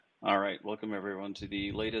All right, welcome everyone to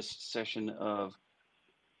the latest session of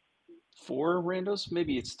four randos.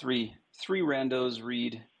 Maybe it's three randos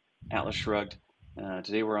read Atlas Shrugged.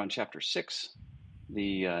 Today we're on chapter 6,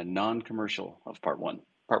 the non-commercial of part 1.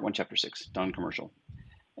 Part 1, chapter 6, non-commercial.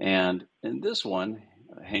 And in this one,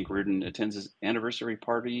 Hank Reardon attends his anniversary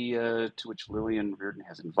party to which Lillian Reardon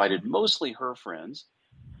has invited mostly her friends.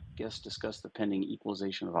 Guests discuss the pending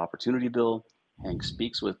equalization of opportunity bill. Hank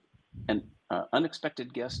speaks with an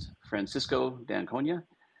unexpected guest, Francisco D'Anconia,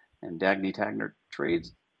 and Dagny Taggart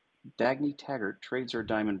trades her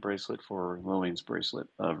diamond bracelet for Lillian's bracelet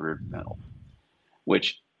of Reardon metal,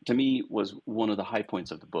 which to me was one of the high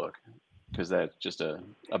points of the book, because that's just a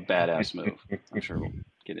badass move. I'm sure we'll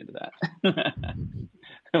get into that.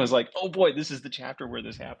 I was like, oh boy, this is the chapter where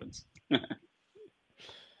this happens.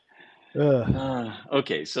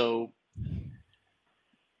 Okay, so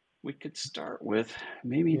we could start with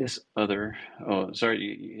maybe this other. Oh, sorry,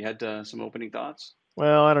 you had some opening thoughts?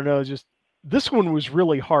 Well, I don't know. Just this one was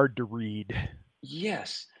really hard to read.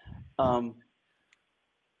 Yes.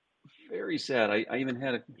 Very sad. I even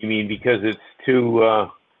had a. You mean because it's too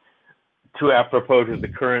apropos to the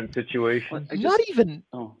current situation? Not even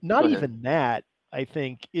Go ahead. that. I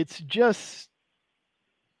think it's just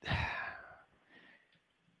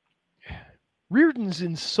Reardon's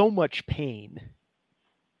in so much pain,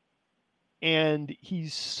 and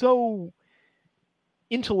he's so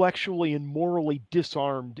intellectually and morally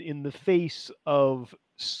disarmed in the face of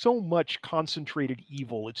so much concentrated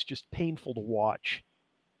evil. It's just painful to watch.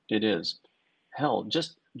 It is. Hell,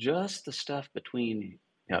 just the stuff between,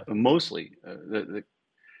 mostly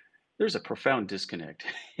there's a profound disconnect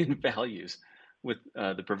in values with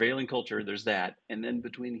the prevailing culture. There's that, and then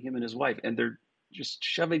between him and his wife, and they're just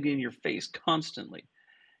shoving it in your face constantly.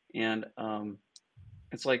 And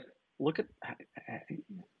it's like, look at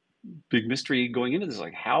big mystery going into this.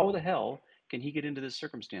 Like, how the hell can he get into this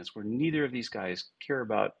circumstance where neither of these guys care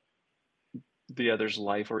about the other's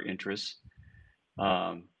life or interests?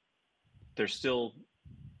 They're still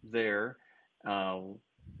there.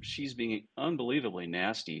 She's being unbelievably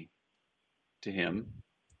nasty to him,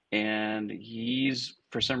 and he's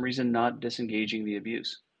for some reason not disengaging the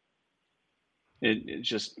abuse. It's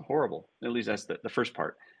just horrible. At least that's the first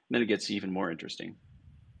part. And then it gets even more interesting.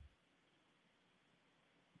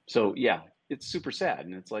 So yeah, it's super sad,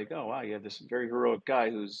 and it's like, oh wow, you have this very heroic guy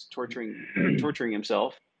who's torturing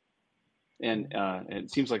himself, and it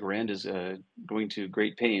seems like Rand is going to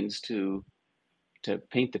great pains to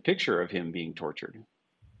paint the picture of him being tortured.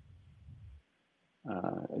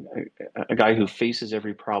 A guy who faces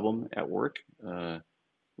every problem at work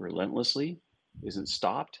relentlessly, isn't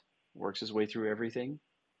stopped, works his way through everything,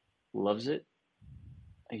 loves it.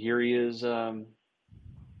 Here he is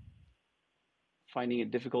finding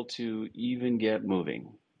it difficult to even get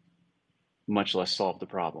moving, much less solve the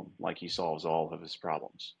problem, like he solves all of his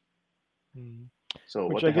problems. So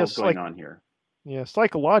Which what the hell's going on here? Yeah,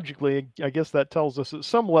 psychologically, I guess that tells us at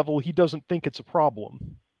some level he doesn't think it's a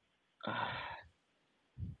problem.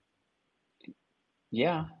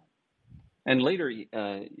 Yeah, and later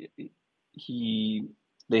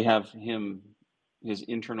they have his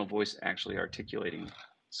internal voice actually articulating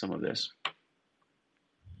some of this.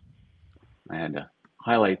 I had to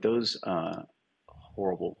highlight those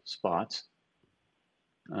horrible spots.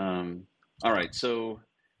 All right, so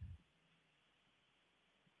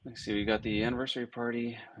let's see. We got the anniversary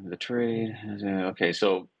party, the trade. Okay,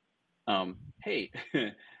 so hey,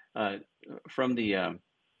 from the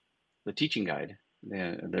teaching guide, they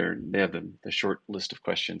have the short list of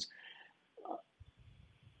questions.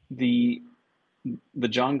 The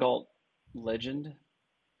John Galt legend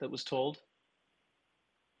that was told.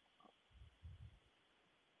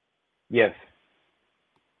 Yes.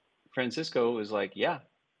 Francisco is like, yeah,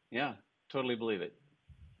 totally believe it.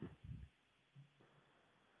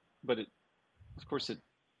 But of course, it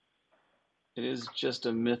is just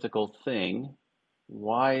a mythical thing.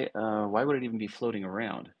 Why would it even be floating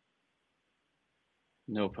around?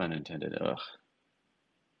 No pun intended. Ugh.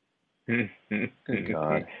 Good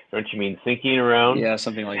God. Don't you mean thinking around? Yeah,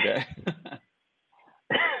 something like that.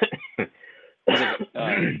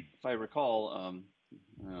 If I recall, I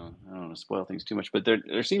don't want to spoil things too much, but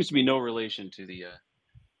there seems to be no relation to the.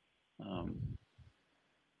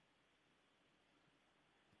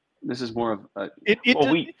 This is more of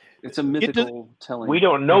it's a mythical telling. We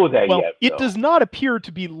don't know that yet. It does not appear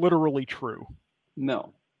to be literally true.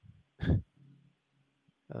 No.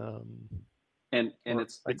 And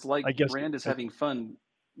it's like Rand is having fun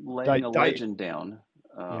laying a legend down.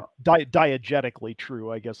 Diegetically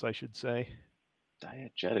true, I guess I should say.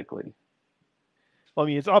 Diegetically. I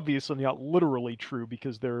mean, it's obviously not literally true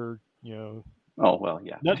because they're, you know, Oh well,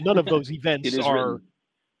 yeah. none of those It events is are, written.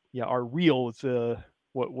 yeah, are real. It's a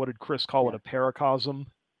what did Chris call it? Yeah. A paracosm.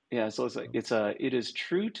 Yeah. So it's like it is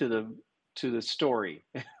true to the story.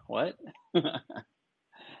 What?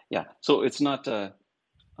 Yeah. So it's not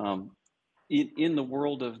um, in the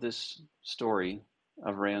world of this story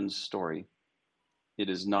of Rand's story. It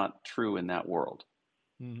is not true in that world.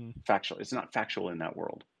 Hmm. Factual. It's not factual in that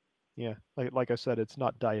world. Yeah, like I said, it's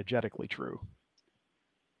not diegetically true.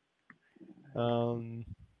 Um,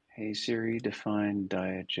 Hey Siri, define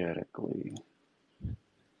diegetically.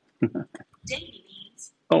 Deity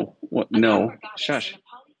means Oh, what? a god No, or goddess shush. in a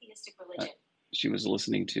polytheistic religion. She was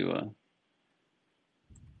listening to.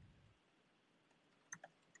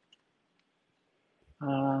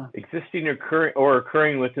 Existing or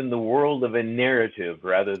occurring within the world of a narrative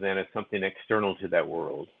rather than as something external to that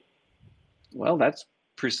world. Well, that's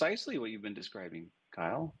precisely what you've been describing,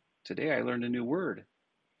 Kyle. Today I learned a new word.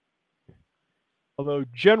 although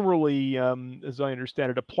generally, as I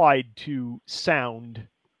understand it, applied to sound,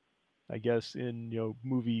 I guess, in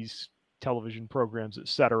movies, television programs,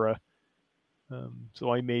 etc.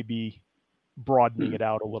 So I may be broadening it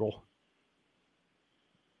out a little.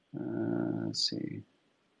 Let's see.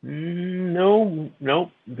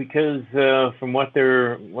 No, because from what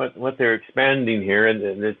they're expanding here,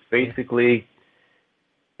 and it's basically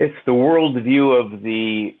it's the worldview of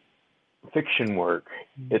the fiction work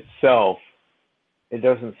itself. It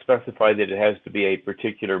doesn't specify that it has to be a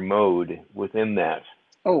particular mode within that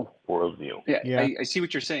worldview. Yeah. I see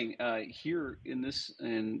what you're saying. Here in this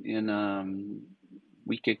in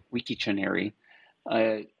Wikictionary,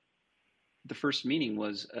 the first meaning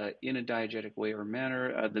was in a diegetic way or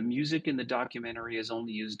manner. The music in the documentary is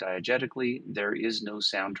only used diegetically. There is no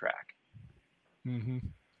soundtrack. Mm-hmm.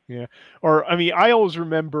 Yeah. Or I mean, I always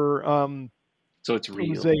remember. So it's It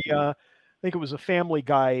was real. I think it was a Family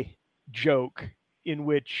Guy joke in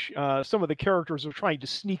which some of the characters are trying to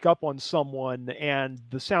sneak up on someone, and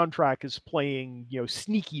the soundtrack is playing,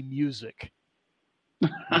 sneaky music,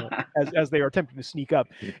 as they are attempting to sneak up,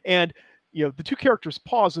 and the two characters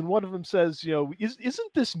pause, and one of them says,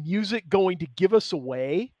 isn't this music going to give us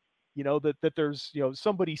away? That there's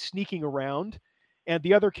somebody sneaking around, and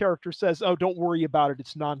the other character says, oh, don't worry about it,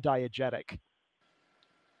 it's non-diegetic.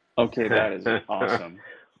 Okay, that is awesome.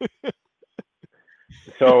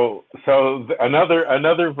 So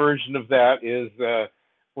another version of that is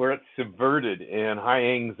where it's subverted in High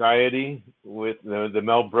Anxiety with the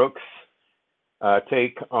Mel Brooks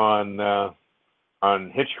take on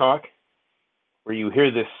Hitchcock, where you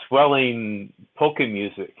hear this swelling polka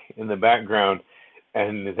music in the background,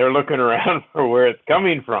 and they're looking around for where it's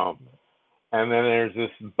coming from, and then there's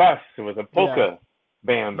this bus with a polka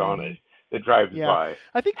band on it that drives by.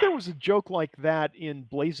 I think there was a joke like that in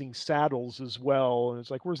Blazing Saddles as well. And it's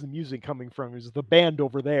like, where's the music coming from? Is the band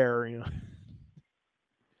over there?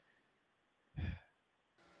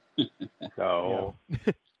 So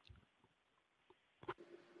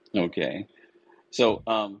okay. So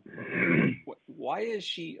why is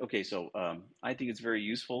she okay? So I think it's very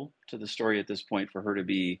useful to the story at this point for her to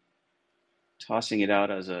be tossing it out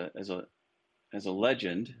as a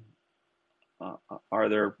legend. Are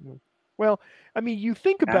there Well, I mean, you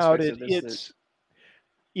think about it, it's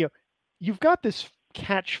you've got this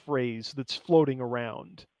catchphrase that's floating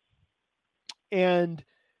around, and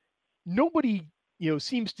nobody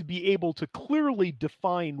seems to be able to clearly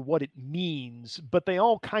define what it means, but they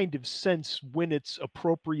all kind of sense when it's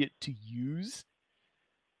appropriate to use.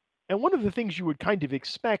 And one of the things you would kind of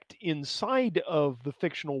expect inside of the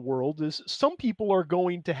fictional world is some people are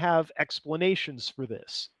going to have explanations for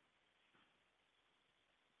this.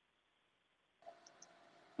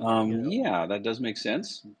 Yeah, that does make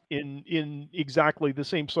sense. In exactly the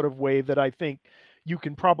same sort of way that I think you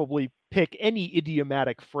can probably pick any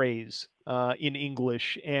idiomatic phrase in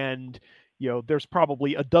English, and there's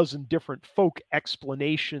probably a dozen different folk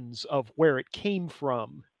explanations of where it came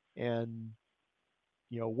from, and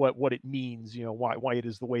what it means, why it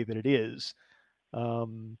is the way that it is.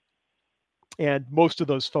 And most of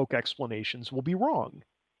those folk explanations will be wrong.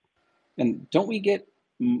 And don't we get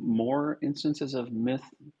more instances of myth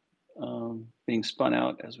being spun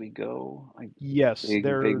out as we go? Yes, vague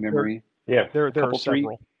memory. There are Couple,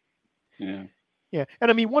 several. Yeah. Yeah,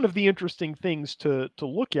 and I mean, one of the interesting things to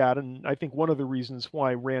look at, and I think one of the reasons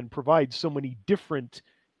why Rand provides so many different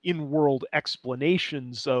in-world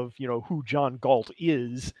explanations of who John Galt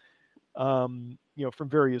is, from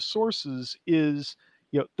various sources, is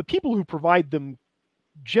the people who provide them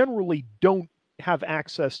generally don't have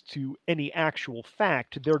access to any actual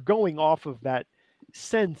fact. They're going off of that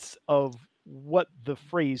sense of what the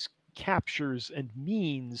phrase captures and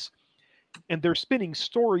means, and they're spinning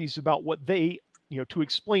stories about what they, to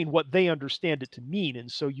explain what they understand it to mean.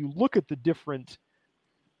 And so you look at the different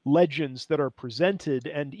legends that are presented,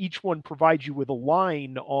 and each one provides you with a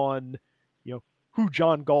line on, who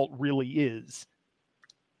John Galt really is.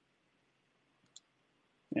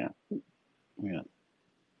 Yeah.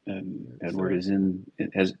 Edward is in.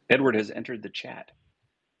 Edward has entered the chat.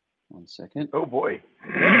 1 second. Oh boy.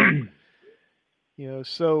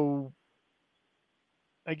 So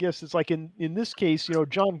I guess it's like in this case,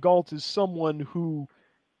 John Galt is someone who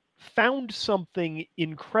found something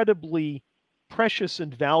incredibly precious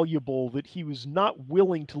and valuable that he was not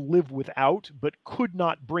willing to live without, but could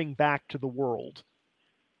not bring back to the world.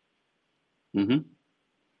 Mm-hmm.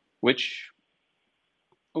 Which,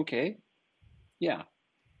 okay, yeah.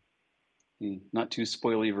 Not too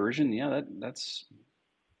spoily version, yeah, that's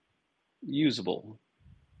usable.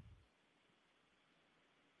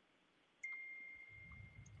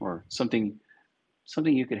 Or something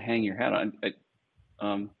you could hang your hat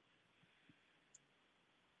on.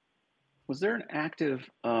 Was there an active,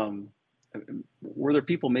 were there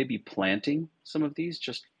people maybe planting some of these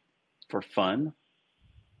just for fun?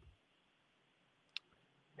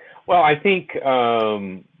 Well, I think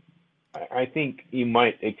you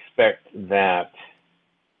might expect that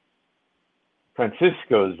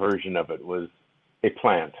Francisco's version of it was a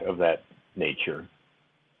plant of that nature,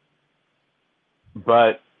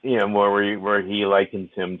 but where he likens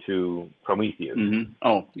him to Prometheus. Mm-hmm.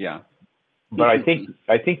 Oh yeah. But I think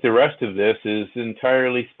the rest of this is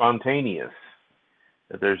entirely spontaneous.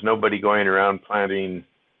 That there's nobody going around planting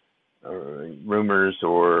rumors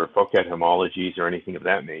or folk etymologies or anything of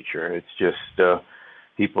that nature. It's just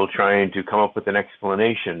people trying to come up with an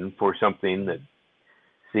explanation for something that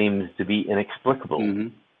seems to be inexplicable. Mm-hmm.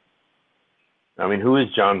 I mean, who is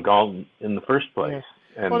John Galt in the first place?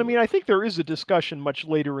 Yeah. Well, I mean, I think there is a discussion much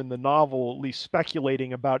later in the novel, at least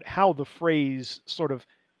speculating about how the phrase sort of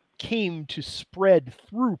came to spread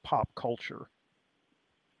through pop culture.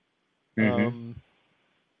 Mm-hmm.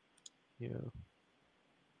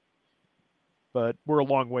 But we're a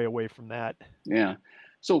long way away from that. Yeah.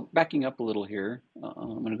 So backing up a little here,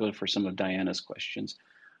 I'm going to go for some of Diana's questions.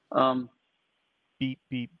 Beep,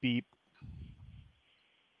 beep, beep.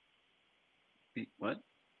 Beep, what?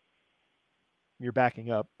 You're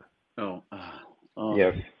backing up. Oh.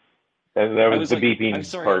 Yes. That was the like, beeping I'm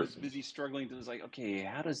sorry, part. I was busy struggling to, like, okay,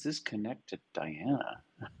 how does this connect to Diana?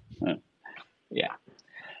 Yeah.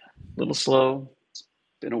 A little slow. It's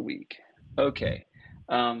been a week. Okay.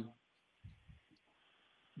 And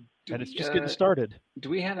it's just getting started. Do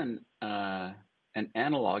we have an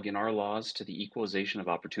analog in our laws to the equalization of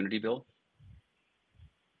opportunity bill?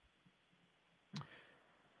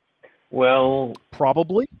 Well,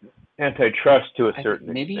 probably antitrust to a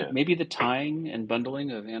certain extent. Maybe the tying and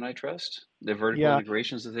bundling of antitrust, the vertical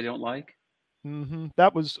integrations that they don't like. Mm-hmm.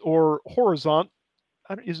 That was, or horizontal.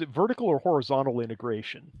 Is it vertical or horizontal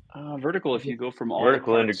integration? Vertical, if you go from all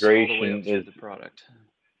vertical the parts integration all the way up is through the product.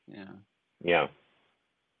 Yeah. Yeah.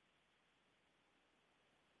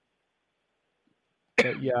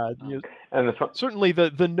 But yeah, and certainly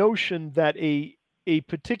the notion that a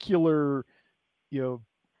particular,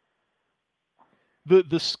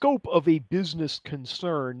 the scope of a business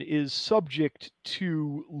concern is subject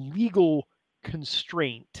to legal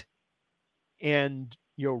constraint and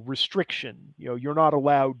restriction. You're not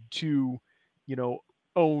allowed to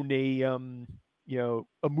own a a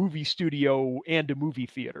movie studio and a movie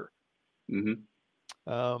theater. Mm-hmm.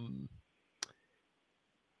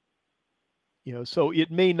 So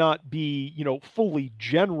it may not be fully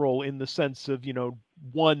general in the sense of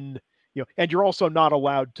one, and you're also not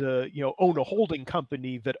allowed to own a holding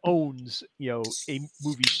company that owns a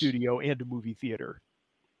movie studio and a movie theater.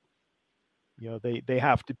 They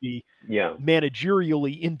have to be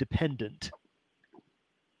managerially independent.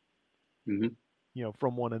 Mm-hmm.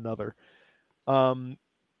 From one another.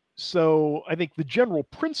 So I think the general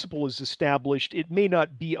principle is established. It may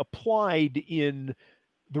not be applied in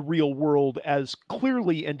the real world as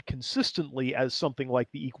clearly and consistently as something like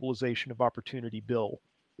the equalization of opportunity bill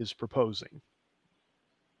is proposing.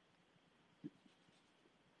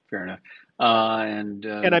 Fair enough.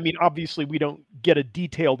 And I mean, obviously, we don't get a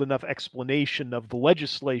detailed enough explanation of the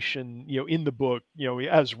legislation, in the book,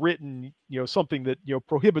 as written. Something that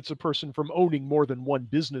prohibits a person from owning more than one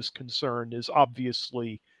business concern is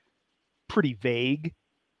obviously pretty vague.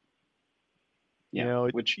 Yeah,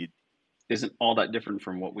 which isn't all that different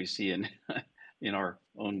from what we see in in our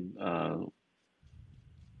own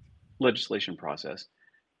legislation process.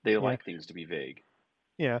 They like things to be vague.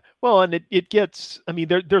 Yeah. Well, and it gets, I mean,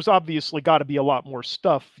 there's obviously got to be a lot more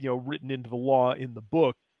stuff, written into the law in the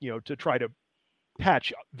book, to try to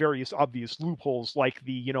patch various obvious loopholes, like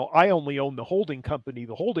I only own the holding company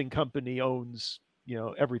owns,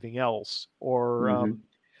 everything else, or,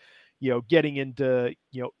 getting into,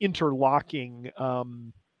 interlocking,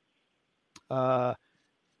 uh,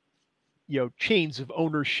 chains of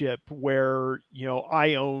ownership where,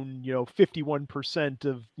 I own, 51%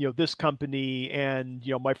 of, this company, and,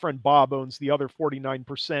 my friend Bob owns the other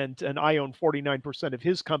 49%, and I own 49% of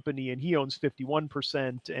his company, and he owns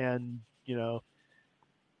 51%, and,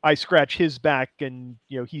 I scratch his back and,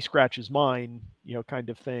 he scratches mine, kind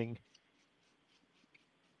of thing.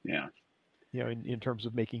 Yeah. In terms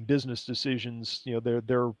of making business decisions,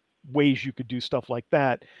 there are ways you could do stuff like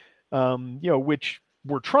that, which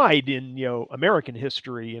were tried in, American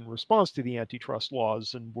history in response to the antitrust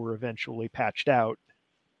laws and were eventually patched out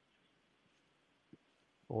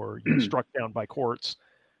or, struck down by courts.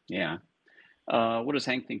 Yeah. What does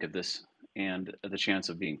Hank think of this and the chance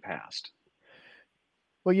of being passed?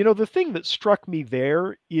 Well, the thing that struck me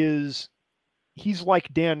there is he's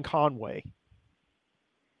like Dan Conway.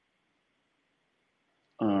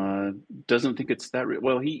 Doesn't think it's that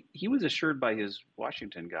well. He was assured by his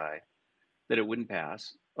Washington guy that it wouldn't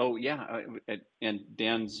pass. Oh yeah, and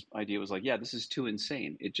Dan's idea was like, yeah, this is too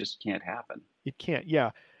insane. It just can't happen. It can't.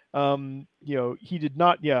 Yeah. He did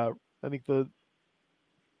not. Yeah. I think the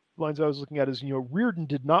lines I was looking at is, Reardon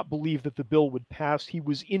did not believe that the bill would pass. He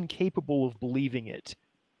was incapable of believing it.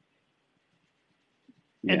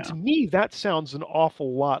 Yeah. And to me, that sounds an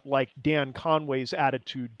awful lot like Dan Conway's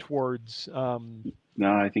attitude towards.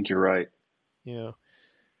 No, I think you're right.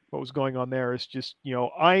 What was going on there is just,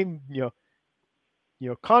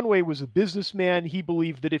 Conway was a businessman. He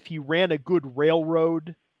believed that if he ran a good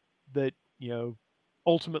railroad, that,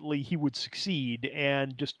 ultimately he would succeed,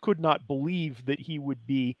 and just could not believe that he would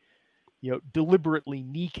be, deliberately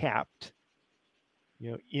kneecapped,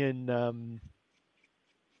 in,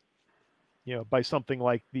 by something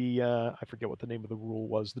like the, I forget what the name of the rule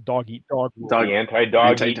was, the dog eat dog rule. The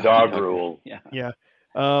anti-dog eat dog rule. Yeah. Yeah.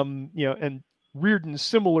 And Reardon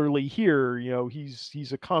similarly here,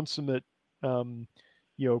 he's a consummate,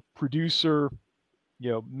 producer,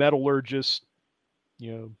 metallurgist,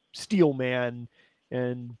 steel man,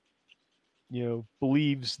 and,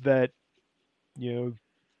 believes that,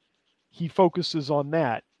 he focuses on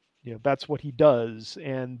that, that's what he does,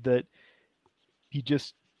 and that he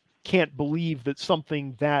just can't believe that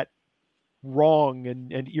something that wrong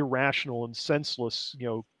and irrational and senseless,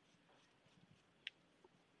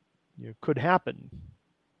 could happen.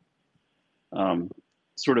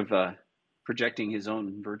 Sort of projecting his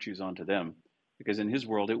own virtues onto them, because in his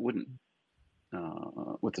world it wouldn't,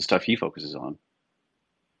 with the stuff he focuses on.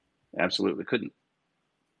 Absolutely couldn't.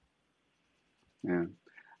 Yeah.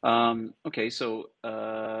 Okay, so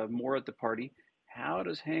more at the party. How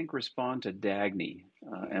does Hank respond to Dagny,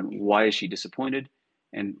 and why is she disappointed?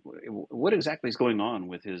 And what exactly is going on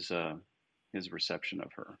with his reception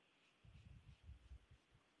of her?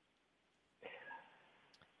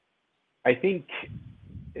 I think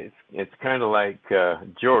it's kind of like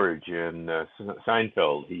George in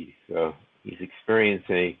Seinfeld. He's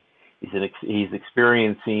experiencing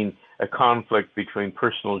a conflict between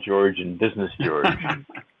personal George and business George.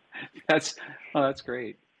 That's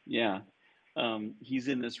great. Yeah, he's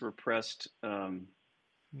in this repressed.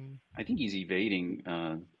 I think he's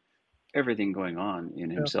evading everything going on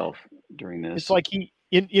in himself during this. It's like he,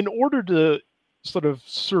 in order to sort of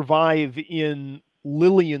survive in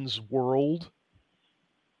Lillian's world,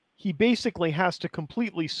 he basically has to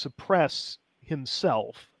completely suppress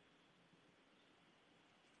himself.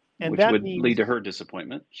 And which would lead to her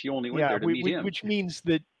disappointment. She only went there to meet him. Which means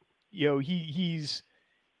that, he's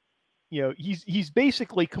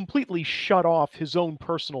basically completely shut off his own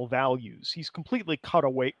personal values. He's completely cut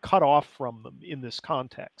off from them in this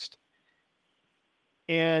context.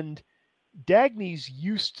 And Dagny's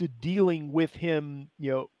used to dealing with him,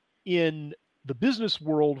 in the business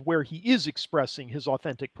world where he is expressing his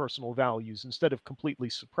authentic personal values instead of completely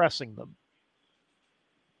suppressing them.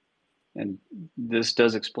 And this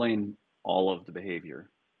does explain all of the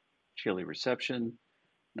behavior. Chilly reception,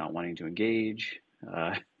 not wanting to engage.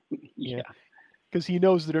 Yeah. Because he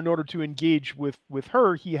knows that in order to engage with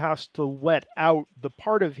her, he has to let out the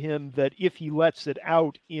part of him that, if he lets it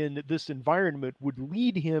out in this environment, would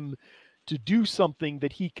lead him to do something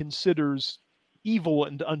that he considers evil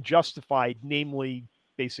and unjustified, namely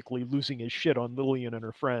basically losing his shit on Lillian and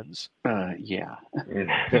her friends. Yeah.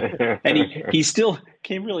 And he still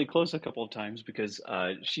came really close a couple of times, because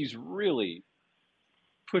she's really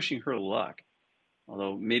pushing her luck.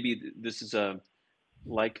 Although maybe this is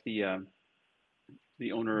like the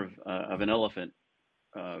owner of an elephant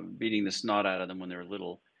beating the snot out of them when they're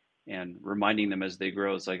little and reminding them as they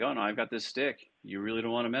grow. It's like, oh no, I've got this stick. You really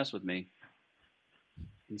don't want to mess with me.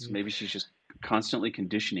 And so maybe she's just constantly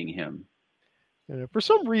conditioning him. For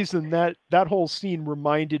some reason, that whole scene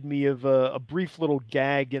reminded me of a brief little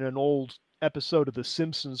gag in an old episode of The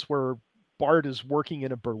Simpsons where Bart is working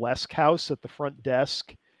in a burlesque house at the front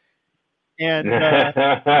desk. And and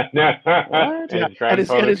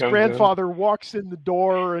his grandfather walks in the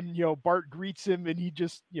door, and Bart greets him, and he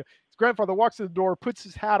just his grandfather walks in the door, puts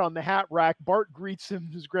his hat on the hat rack. Bart greets him.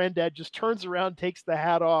 His granddad just turns around, takes the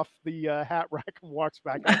hat off the hat rack, and walks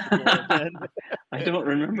back out the door again. I don't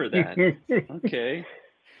remember that. Okay.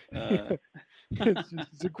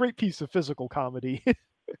 It's a great piece of physical comedy.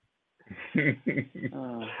 And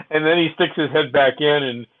then he sticks his head back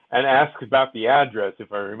in and asks about the address,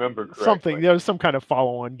 if I remember correctly. Something, there was some kind of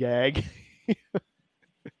follow-on gag.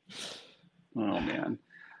 Oh man!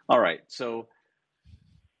 All right, so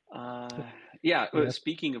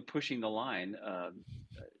speaking of pushing the line,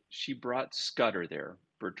 she brought Scudder there,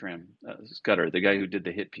 Bertram Scudder, the guy who did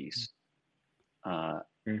the hit piece. And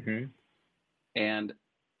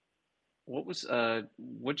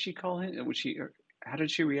what'd she call him? How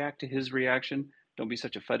did she react to his reaction? Don't be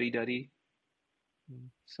such a fuddy-duddy.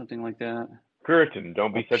 Something like that. Puritan.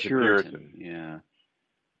 Don't be such a Puritan. Yeah.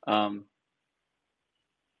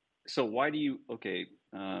 So why do you? Okay,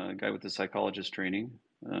 guy with the psychologist training.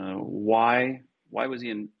 Why was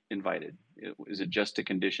he invited? Is it just to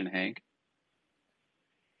condition Hank?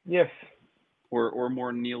 Yes. Or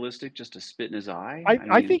more nihilistic, just to spit in his eye?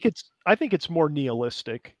 I think it's more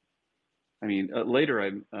nihilistic. I mean, later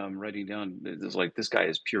I'm writing down. It's like, this guy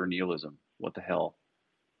is pure nihilism. What the hell?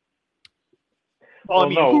 Well,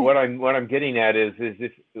 no. What I'm getting at is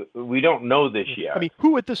if we don't know this yet. I mean,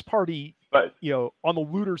 who at this party, on the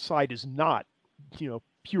looter side, is not,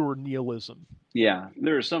 pure nihilism? Yeah,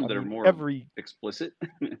 there are some that are more explicit.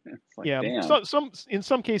 Like, damn. In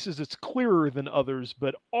some cases it's clearer than others,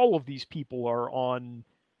 but all of these people are on,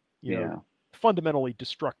 fundamentally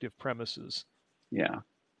destructive premises. Yeah.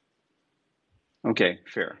 Okay,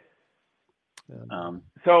 fair.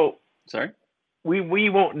 So sorry, we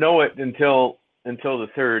won't know it until the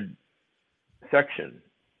third section,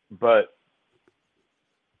 but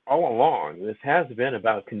all along this has been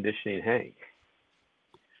about conditioning Hank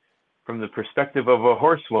from the perspective of a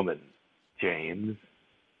horsewoman, James.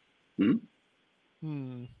 You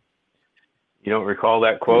don't recall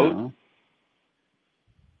that quote?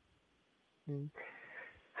 No.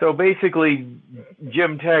 So basically,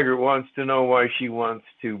 Jim Taggart wants to know why she wants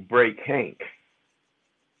to break Hank.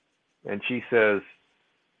 And she says,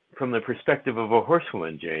 from the perspective of a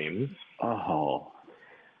horsewoman, James,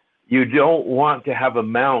 you don't want to have a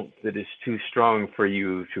mount that is too strong for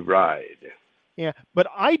you to ride. Yeah, but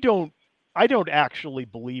I don't actually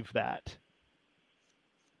believe that.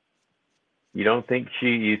 You don't think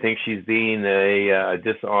you think she's being a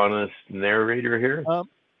dishonest narrator here?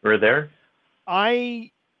 Or there?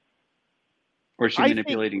 Or is she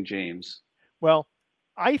manipulating James? Well,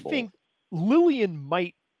 I think Lillian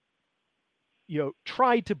might,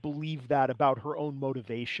 try to believe that about her own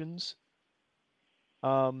motivations.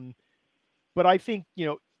 But I think,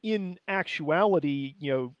 in actuality,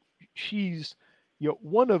 she's,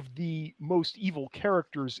 one of the most evil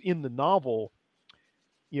characters in the novel.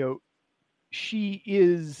 She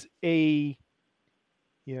is a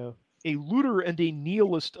looter and a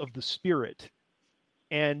nihilist of the spirit.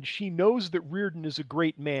 And she knows that Reardon is a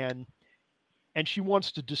great man, and she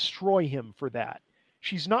wants to destroy him for that.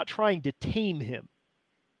 She's not trying to tame him.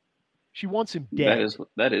 She wants him dead.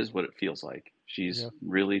 That is what it feels like. She's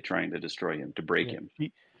really trying to destroy him, to break him.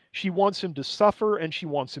 She wants him to suffer, and she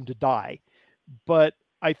wants him to die. But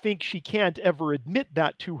I think she can't ever admit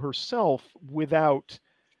that to herself without,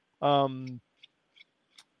 breaking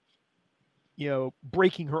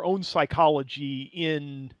her own psychology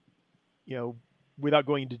in, without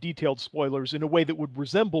going into detailed spoilers, in a way that would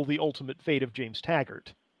resemble the ultimate fate of James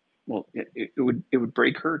Taggart. Well, it would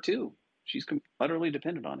break her too. She's utterly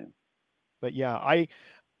dependent on him. But yeah,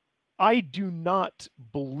 I do not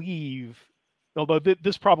believe, although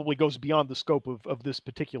this probably goes beyond the scope of this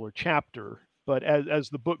particular chapter, but as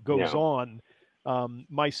the book goes on,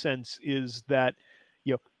 my sense is that,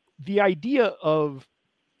 the idea of,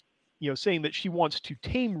 saying that she wants to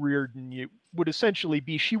tame Reardon would essentially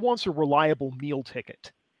be she wants a reliable meal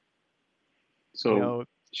ticket. So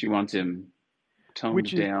she wants him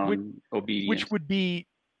toned down, obedient.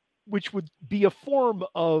 Which would be a form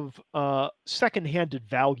of second-handed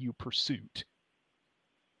value pursuit.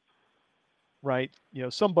 right?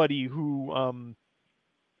 Somebody who,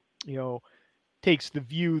 takes the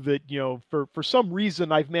view that, for some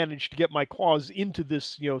reason I've managed to get my claws into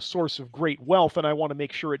this, source of great wealth, and I want to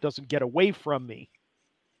make sure it doesn't get away from me.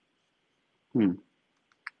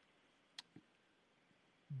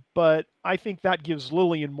 But I think that gives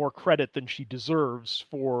Lillian more credit than she deserves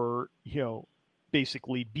for,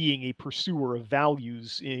 basically being a pursuer of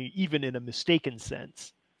values, even in a mistaken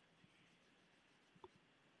sense.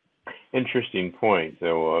 Interesting point.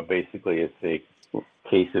 So basically, it's a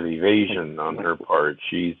case of evasion on her part.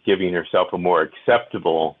 She's giving herself a more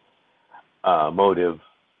acceptable motive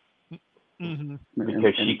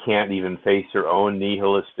because she can't even face her own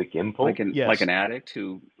nihilistic impulse. Like an addict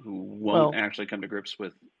who won't actually come to grips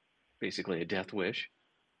with basically a death wish.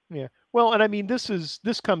 Yeah. Well, and I mean, this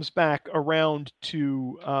comes back around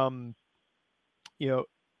to,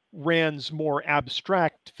 Rand's more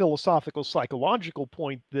abstract philosophical psychological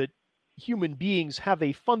point that human beings have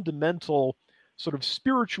a fundamental sort of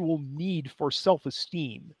spiritual need for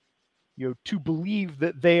self-esteem, to believe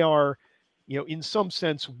that they are, in some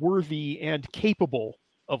sense worthy and capable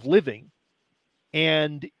of living.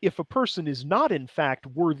 And if a person is not, in fact,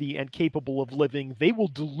 worthy and capable of living, they will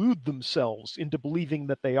delude themselves into believing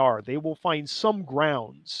that they are. They will find some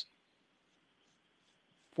grounds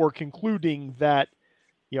for concluding that,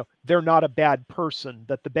 they're not a bad person,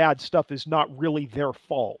 that the bad stuff is not really their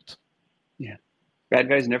fault. Yeah. Bad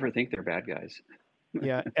guys never think they're bad guys.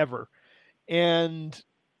 Yeah, ever. And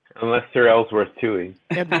unless they're Ellsworth Toohey.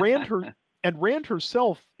 And Rand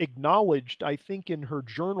herself acknowledged, I think, in her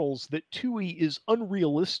journals that Toohey is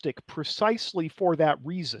unrealistic precisely for that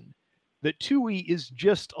reason. That Toohey is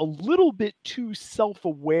just a little bit too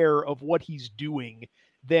self-aware of what he's doing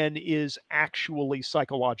than is actually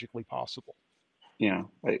psychologically possible. Yeah.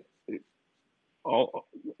 All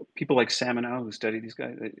people like Samanow who study these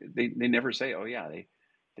guys, they never say, "Oh yeah,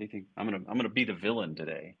 they think I'm gonna be the villain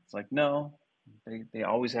today." It's like, no, they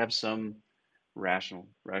always have some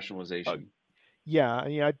rationalization.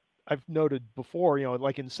 Yeah, I've noted before,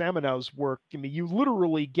 like in Samanow's work, I mean, you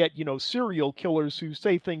literally get, serial killers who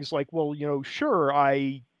say things like, well, sure,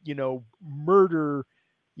 I, murder,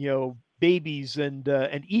 babies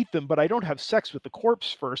and eat them, but I don't have sex with the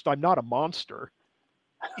corpse first. I'm not a monster.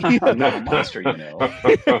 I'm not a monster,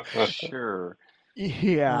 Sure.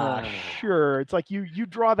 Yeah, sure. It's like you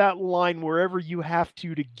draw that line wherever you have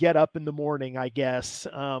to get up in the morning, I guess.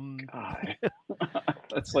 God.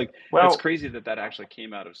 That's like, it's crazy that actually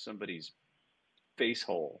came out of somebody's face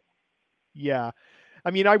hole. Yeah.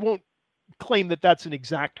 I mean, I won't claim that that's an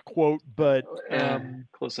exact quote, but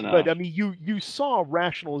close enough. But I mean, you saw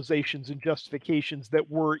rationalizations and justifications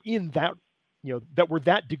that were in that, that were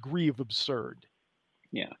that degree of absurd.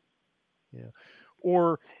 Yeah. Yeah.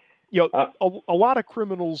 Or, a lot of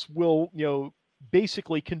criminals will,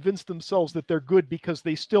 basically convince themselves that they're good because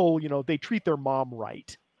they still, they treat their mom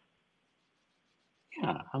right.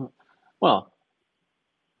 Yeah. Well,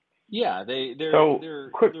 yeah, they're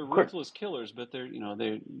ruthless killers, but they're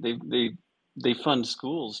they fund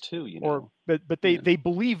schools too, But they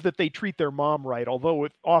believe that they treat their mom right, although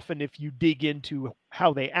often if you dig into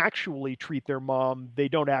how they actually treat their mom, they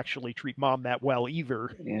don't actually treat mom that well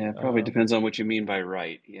either. Yeah, it probably depends on what you mean by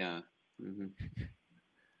right. Yeah. Mm-hmm.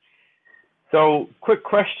 So, quick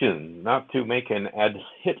question, not to make an ad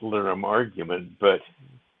Hitlerum argument, but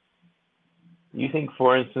you think,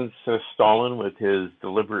 for instance, Stalin, with his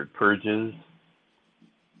deliberate purges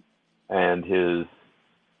and his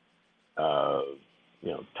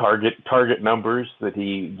target numbers that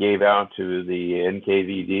he gave out to the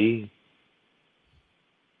NKVD,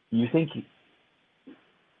 do you think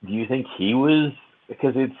he was,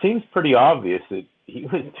 because it seems pretty obvious that he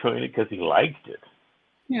was doing it because he liked it.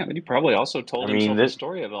 Yeah, but he probably also told himself a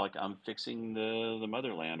story of like, I'm fixing the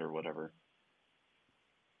motherland or whatever.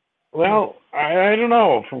 Well, I don't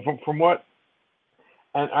know from what,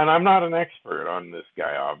 and I'm not an expert on this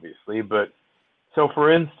guy, obviously, but so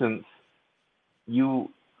for instance,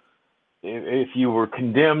 if you were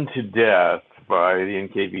condemned to death by the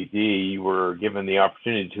NKVD, you were given the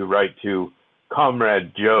opportunity to write to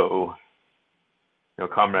Comrade Joe,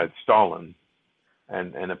 Comrade Stalin,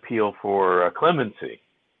 and appeal for clemency.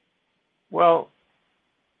 Well,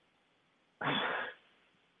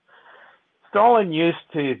 Stalin used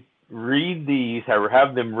to read these or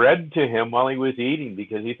have them read to him while he was eating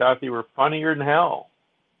because he thought they were funnier than hell.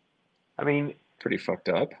 I mean, pretty fucked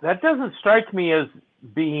up. That doesn't strike me as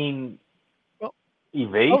being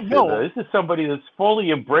evasive. Oh, no. This is somebody that's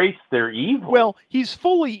fully embraced their evil. Well, he's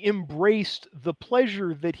fully embraced the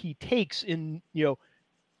pleasure that he takes in,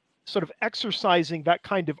 sort of exercising that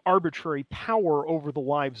kind of arbitrary power over the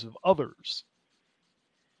lives of others.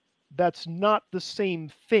 that's not the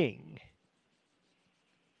same thing.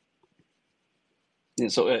 Yeah,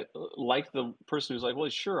 so like the person who's like, well,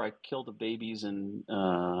 sure, I killed the babies and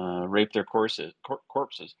raped their corpses,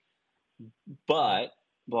 but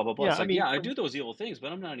blah, blah, blah. Yeah, It's I like, mean, yeah, I do those evil things,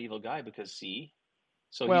 but I'm not an evil guy because see,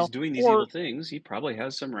 so he's well, doing these evil or things. He probably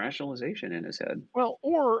has some rationalization in his head. well,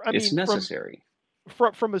 or I It's mean, necessary.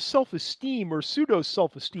 from a self-esteem or pseudo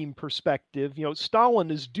self-esteem perspective, Stalin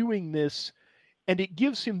is doing this, and it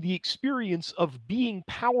gives him the experience of being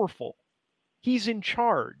powerful. He's in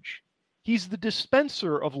charge. He's the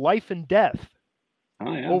dispenser of life and death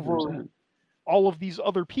Oh yeah, there's over that. all of these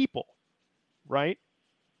other people, right?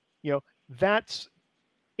 That's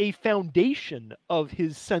a foundation of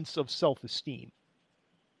his sense of self-esteem.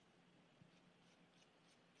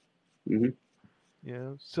 Mm-hmm.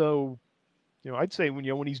 Yeah. So, I'd say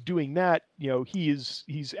when he's doing that,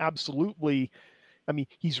 he's absolutely, I mean,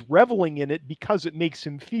 he's reveling in it because it makes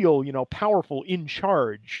him feel, powerful, in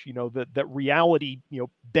charge, that reality,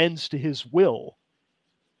 bends to his will.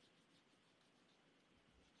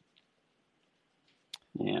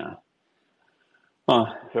 Yeah. Huh.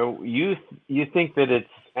 So you think that it's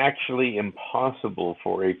actually impossible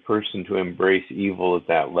for a person to embrace evil at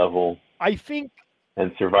that level I think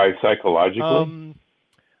and survive psychologically?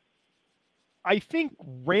 I think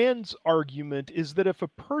Rand's argument is that if a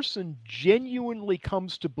person genuinely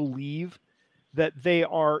comes to believe that they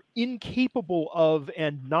are incapable of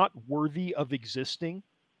and not worthy of existing,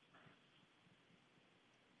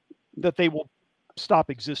 that they will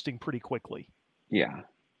stop existing pretty quickly. Yeah.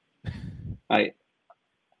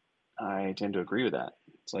 I tend to agree with that.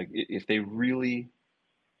 It's like if they really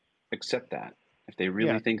accept that, if they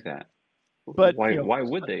really Yeah. think that, But why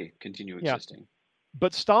would they continue yeah. existing?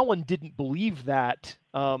 But Stalin didn't believe that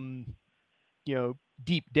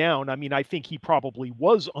deep down. I mean, I think he probably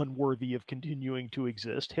was unworthy of continuing to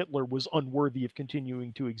exist. Hitler was unworthy of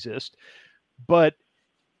continuing to exist. But,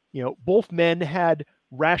 both men had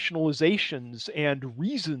rationalizations and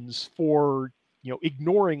reasons for,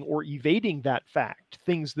 ignoring or evading that fact,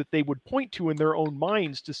 things that they would point to in their own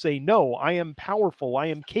minds to say, no, I am powerful, I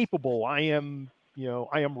am capable, I am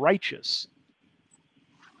righteous.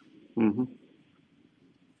 Mm-hmm.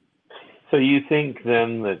 So you think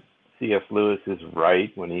then that C.S. Lewis is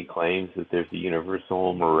right when he claims that there's a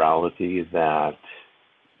universal morality that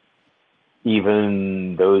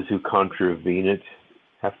even those who contravene it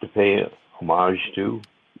have to pay homage to?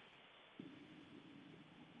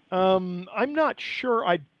 I'm not sure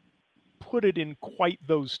I'd put it in quite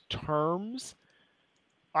those terms.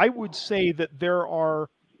 I would say that there are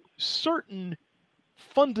certain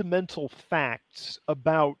fundamental facts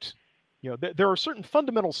about, there are certain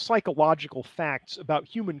fundamental psychological facts about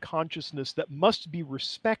human consciousness that must be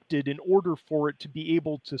respected in order for it to be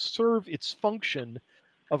able to serve its function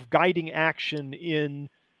of guiding action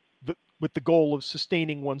with the goal of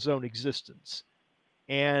sustaining one's own existence.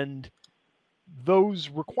 And those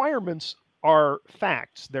requirements are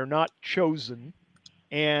facts. They're not chosen.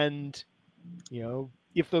 And,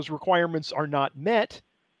 if those requirements are not met,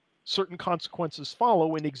 certain consequences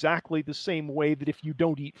follow in exactly the same way that if you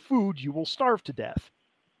don't eat food, you will starve to death.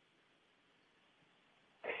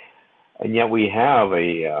 And yet we have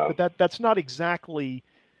But that's not exactly,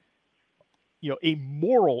 a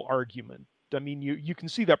moral argument. I mean, you can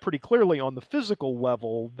see that pretty clearly on the physical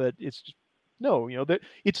level that it's just, no, that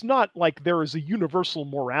it's not like there is a universal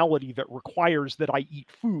morality that requires that I eat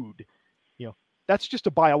food. That's just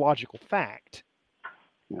a biological fact.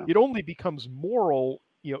 Yeah. It only becomes moral,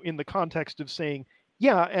 in the context of saying,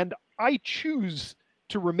 yeah, and I choose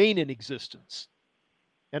to remain in existence.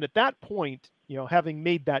 And at that point, having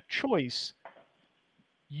made that choice,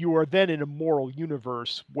 you are then in a moral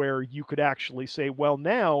universe where you could actually say, well,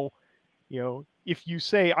 now, if you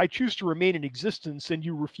say, I choose to remain in existence and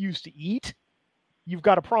you refuse to eat, you've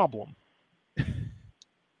got a problem.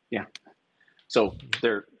 Yeah. So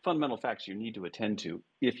they're fundamental facts you need to attend to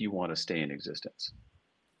if you want to stay in existence.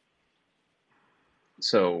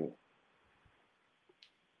 So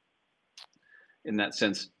in that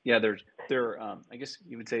sense, yeah, there. I guess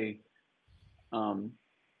you would say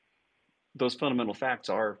those fundamental facts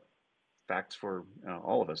are facts for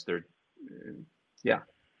all of us. They're, yeah,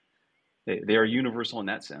 they are universal in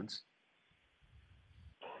that sense.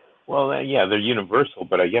 well, yeah, they're universal,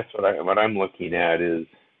 but I guess what I'm looking at is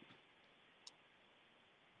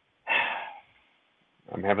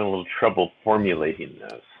I'm having a little trouble formulating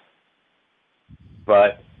this,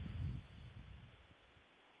 but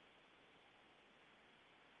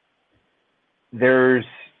there's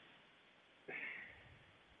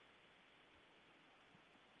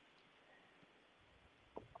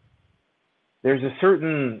a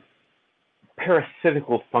certain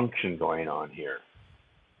parasitical function going on here,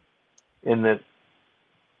 in that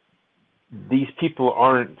these people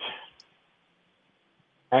aren't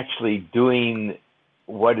actually doing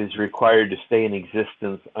what is required to stay in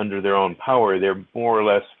existence under their own power. They're more or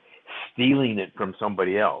less stealing it from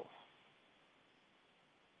somebody else.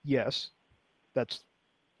 Yes, that's,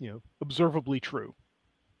 observably true.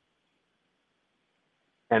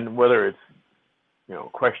 And whether it's,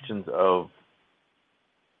 questions of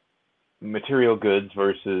material goods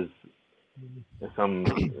versus some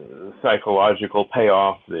psychological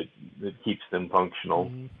payoff that keeps them functional.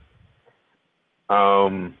 I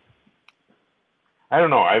don't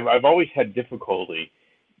know. I've always had difficulty,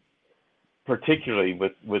 particularly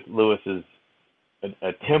with Lewis's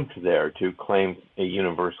attempt there to claim a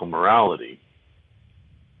universal morality.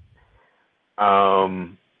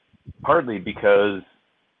 Partly because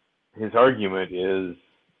his argument is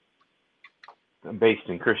based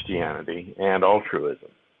in Christianity and altruism.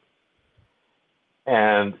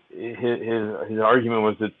 And his argument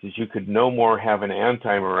was that you could no more have an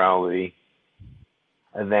anti-morality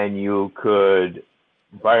than you could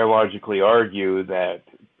biologically argue that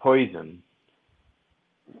poison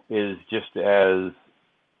is just as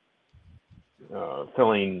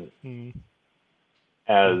filling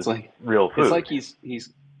as real food. It's like he's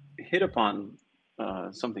hit upon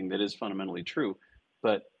something that is fundamentally true,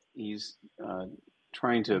 but he's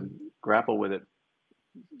trying to grapple with it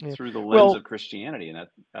through the lens of Christianity, and that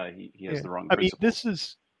he has the wrong principle.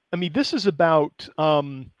 This is about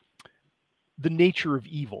the nature of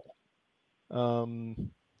evil.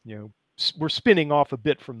 We're spinning off a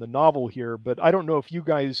bit from the novel here, but I don't know if you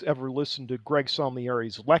guys ever listened to Greg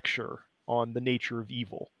Salmieri's lecture on the nature of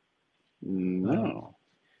evil. No,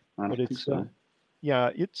 I don't think so.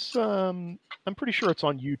 It's I'm pretty sure it's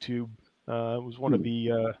on YouTube. It was one of the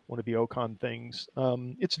Ocon things.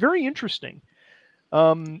 It's very interesting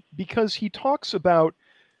because he talks about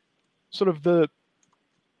sort of the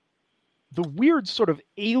weird sort of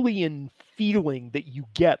alien feeling that you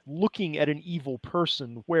get looking at an evil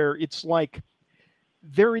person, where it's like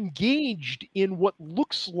they're engaged in what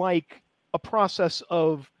looks like a process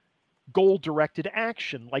of goal-directed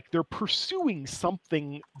action, like they're pursuing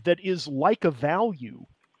something that is like a value,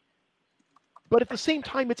 but at the same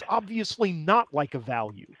time it's obviously not like a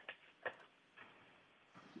value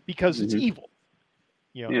because it's evil.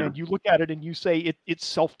 And you look at it and you say it's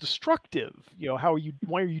self-destructive.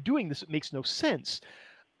 Why are you doing this? It makes no sense.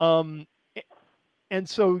 And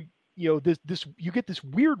so this you get this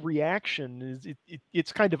weird reaction.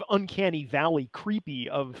 It's kind of uncanny valley creepy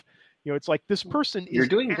of it's like this person you're is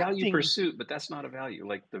doing acting, value pursuit, but that's not a value.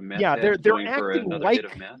 Like the meth. They're going acting for another like hit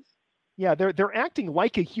of meth. they're acting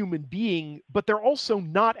like a human being, but they're also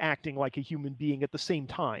not acting like a human being at the same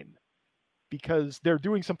time, because they're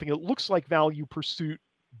doing something that looks like value pursuit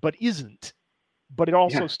but isn't, but it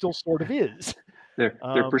also still sort of is.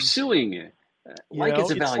 They're pursuing it like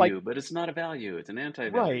it's a value, like, but it's not a value. It's an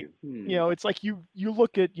anti-value. Right. It's like you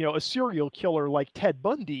look at a serial killer like Ted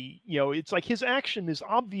Bundy. It's like his action is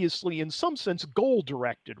obviously in some sense goal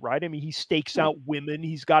directed, right? I mean, he stakes out women.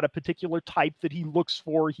 He's got a particular type that he looks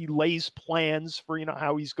for. He lays plans for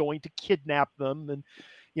how he's going to kidnap them, and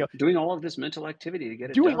doing all of this mental activity to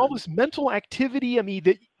get it doing done. all this mental activity. I mean,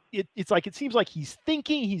 it's like it seems like he's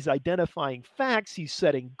thinking, he's identifying facts, he's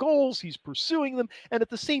setting goals, he's pursuing them, and at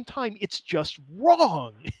the same time, it's just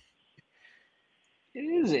wrong. It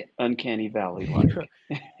is an uncanny valley-like.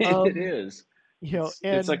 It is.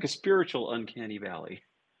 It's like a spiritual uncanny valley.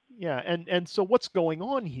 Yeah, and so what's going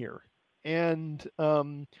on here? And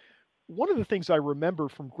one of the things I remember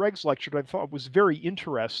from Greg's lecture that I thought was very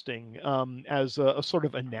interesting as a sort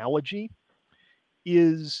of analogy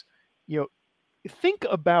is, think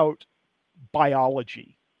about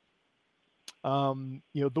biology.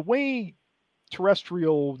 The way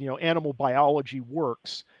terrestrial, animal biology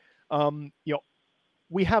works,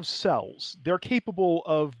 we have cells. They're capable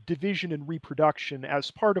of division and reproduction as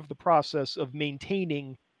part of the process of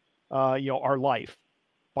maintaining, our life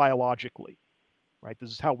biologically, right? This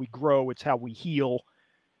is how we grow. It's how we heal,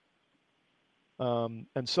 and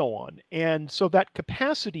so on. And so that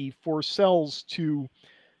capacity for cells to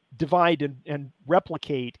divide and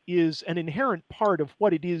replicate is an inherent part of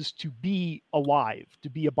what it is to be alive, to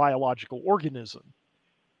be a biological organism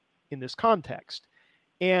in this context.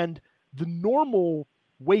 And the normal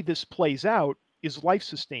way this plays out is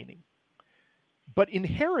life-sustaining. But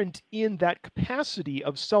inherent in that capacity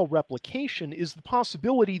of cell replication is the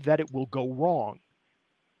possibility that it will go wrong.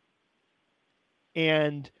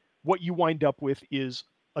 And what you wind up with is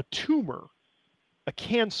a tumor, a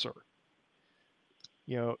cancer.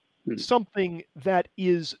 something that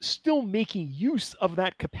is still making use of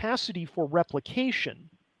that capacity for replication,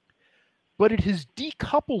 but it has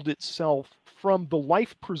decoupled itself from the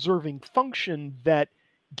life-preserving function that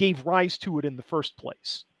gave rise to it in the first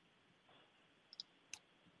place.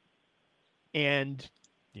 And,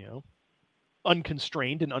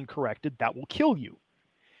 unconstrained and uncorrected, that will kill you.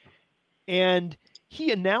 And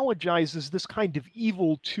he analogizes this kind of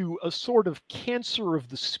evil to a sort of cancer of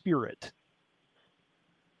the spirit,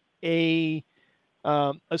 a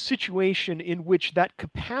situation in which that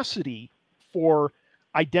capacity for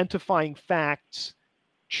identifying facts,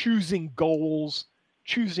 choosing goals,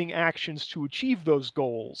 choosing actions to achieve those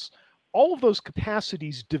goals, all of those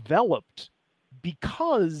capacities developed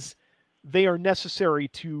because they are necessary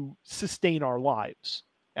to sustain our lives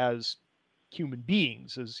as human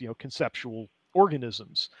beings, as conceptual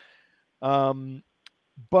organisms.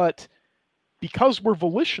 But because we're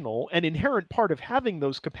volitional, an inherent part of having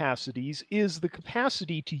those capacities is the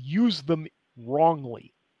capacity to use them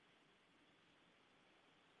wrongly.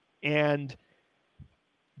 And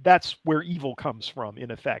that's where evil comes from,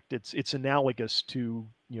 in effect. It's analogous to,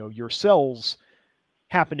 your cells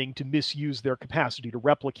happening to misuse their capacity to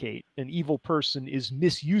replicate. An evil person is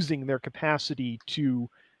misusing their capacity to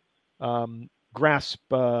grasp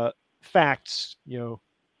facts,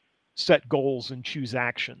 set goals and choose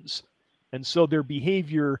actions. And so their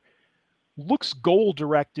behavior looks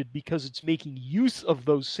goal-directed because it's making use of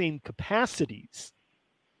those same capacities.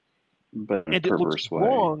 But and it looks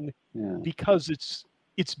wrong because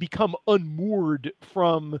it's become unmoored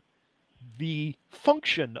from the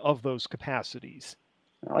function of those capacities.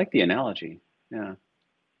 I like the analogy. Yeah.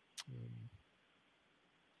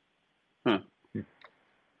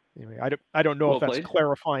 Anyway, I don't know Well if that's played.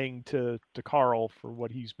 clarifying to Carl for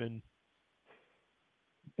what he's been.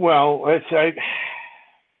 Well,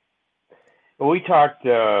 we talked.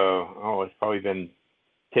 It's probably been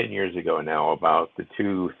 10 years ago now about the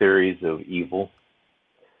two theories of evil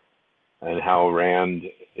and how Rand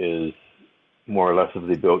is more or less of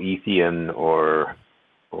the Boethian or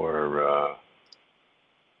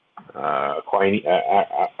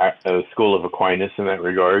School of Aquinas in that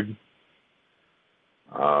regard.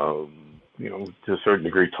 To a certain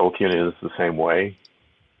degree, Tolkien is the same way.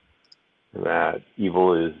 That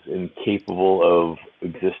evil is incapable of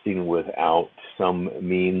existing without some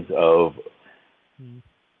means of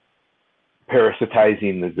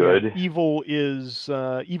parasitizing the good. Yeah, evil is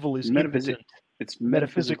impotent. It's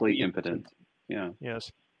metaphysically impotent. Yeah.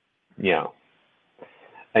 Yes. Yeah.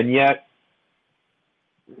 And yet,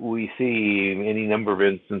 we see any number of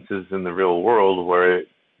instances in the real world where it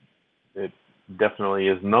definitely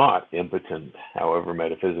is not impotent, however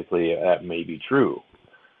metaphysically that may be true.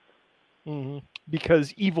 Mm-hmm.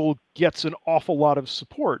 Because evil gets an awful lot of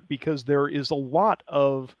support because there is a lot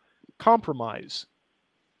of compromise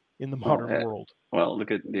in the modern world. Well,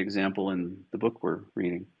 look at the example in the book we're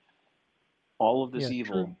reading. All of this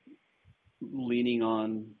evil leaning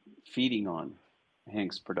on, feeding on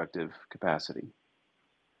Hank's productive capacity.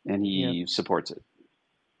 And he supports it.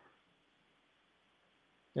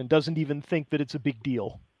 And doesn't even think that it's a big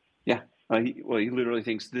deal. Yeah. He literally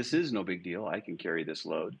thinks this is no big deal. I can carry this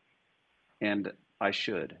load. And I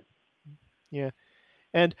should. Yeah.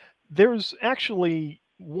 And there's actually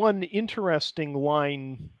one interesting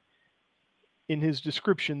line in his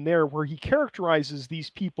description there where he characterizes these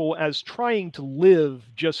people as trying to live,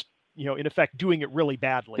 just, in effect, doing it really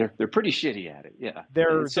badly. They're pretty shitty at it. Yeah.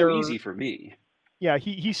 It's so easy for me. Yeah.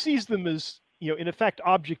 He sees them as, in effect,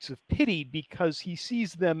 objects of pity because he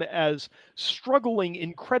sees them as struggling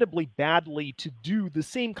incredibly badly to do the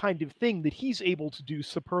same kind of thing that he's able to do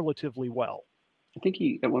superlatively well. I think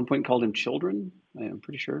he at one point called them children. I'm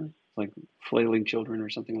pretty sure, like flailing children or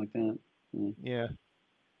something like that. Yeah.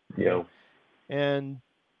 Yeah. And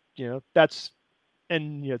it's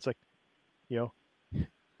like,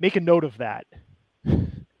 make a note of that.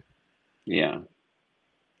 Yeah.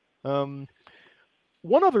 One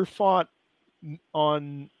other thought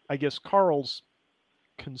on, I guess, Carl's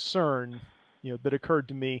concern, that occurred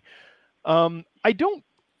to me. I don't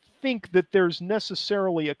think that there's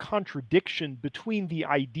necessarily a contradiction between the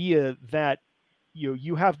idea that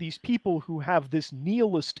you have these people who have this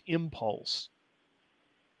nihilist impulse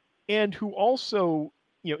and who also,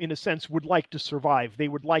 in a sense, would like to survive. They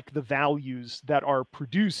would like the values that are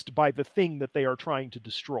produced by the thing that they are trying to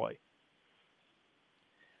destroy.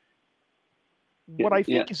 What I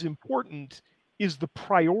think is important is the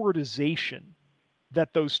prioritization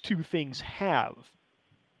that those two things have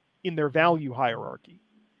in their value hierarchy.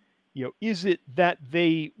 Is it that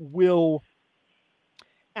they will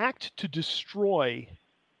act to destroy,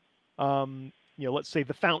 let's say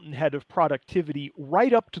the fountainhead of productivity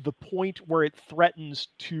right up to the point where it threatens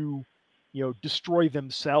to, destroy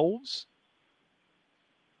themselves,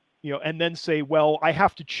 and then say, well, I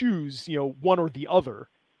have to choose, one or the other,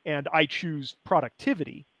 and I choose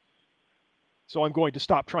productivity. So I'm going to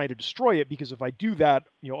stop trying to destroy it, because if I do that,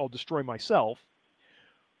 I'll destroy myself.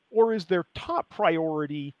 Or is their top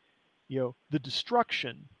priority, the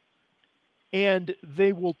destruction? And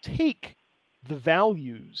they will take the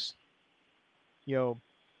values,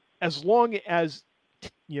 as long as,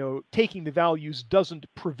 taking the values doesn't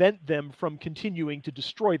prevent them from continuing to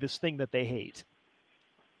destroy this thing that they hate.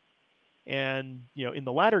 And, in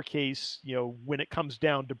the latter case, when it comes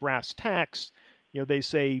down to brass tacks, they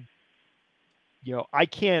say, I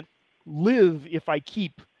can't live if I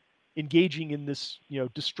keep engaging in this,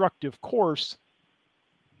 destructive course,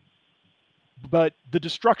 but the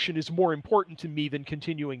destruction is more important to me than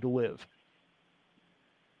continuing to live.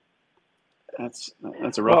 That's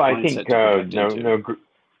a rough mindset to project into.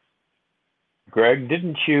 Greg,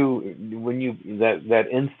 didn't you, when you that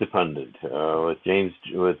Instapundit with James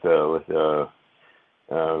with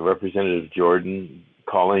Representative Jordan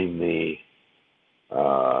calling the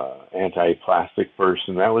anti-plastic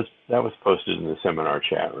person, that was posted in the seminar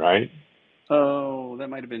chat, right? Oh, that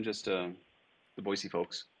might have been just the Boise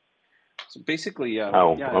folks. So basically,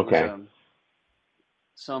 okay. It was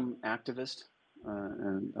some activist,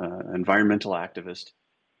 environmental activist,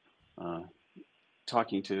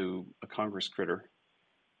 talking to a Congress critter,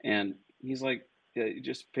 and he's like,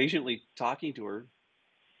 just patiently talking to her,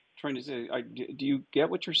 trying to say, do you get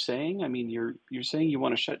what you're saying? I mean, you're saying you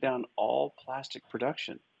want to shut down all plastic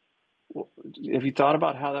production. Well, have you thought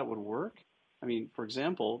about how that would work? I mean, for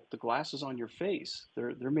example, the glasses on your face,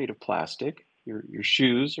 they're made of plastic. Your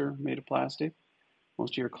shoes are made of plastic.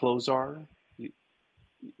 Most of your clothes are.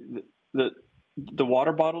 The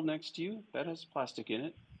water bottle next to you, that has plastic in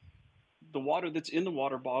it. The water that's in the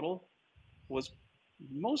water bottle was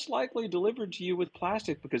most likely delivered to you with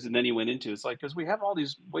plastic, because, and then he went into, it's like, because we have all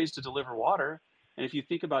these ways to deliver water, and if you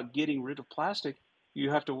think about getting rid of plastic, you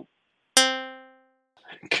have to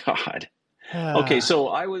God. Okay, so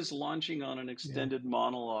I was launching on an extended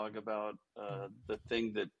monologue about the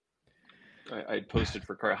thing that I posted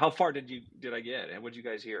for Carl. How far did I get? And what did you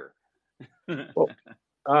guys hear? Well,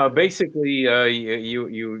 basically, he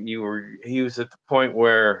was at the point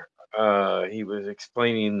where he was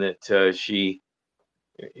explaining that she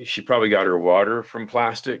probably got her water from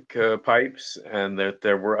plastic pipes, and that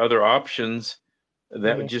there were other options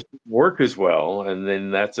that would just work as well. And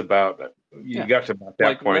then that's about, you got to about that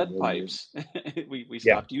like point. Lead pipes. we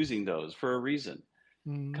stopped using those for a reason.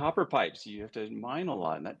 Copper pipes, you have to mine a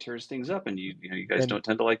lot, and that tears things up, and you guys don't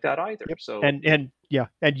tend to like that either. So and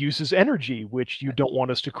uses energy, which you don't want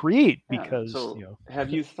us to create, because have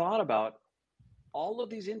you thought about all of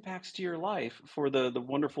these impacts to your life for the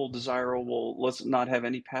wonderful, desirable, let's not have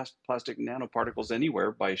any plastic nanoparticles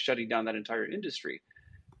anywhere by shutting down that entire industry?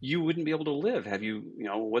 You wouldn't be able to live. Have you,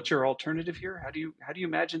 what's your alternative here? How do you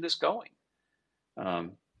imagine this going?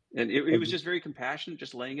 And it was just very compassionate,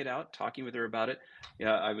 just laying it out, talking with her about it.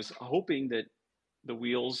 Yeah, I was hoping that the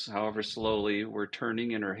wheels, however slowly, were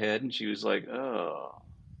turning in her head, and she was like, oh.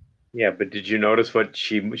 Yeah, but did you notice what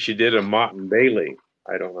she did a Mott and Bailey?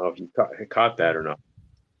 I don't know if you caught that or not.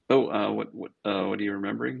 Oh, what are you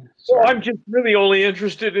remembering? Sorry. Well, I'm just really only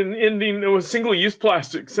interested in ending with single-use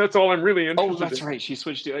plastics. That's all I'm really interested in. Oh, that's right. She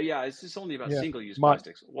switched to, it's just only about single-use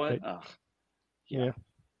plastics. What? Right.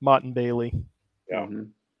 Mott and Bailey. Yeah. Mm-hmm.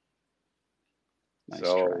 Nice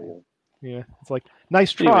try. Yeah, it's like,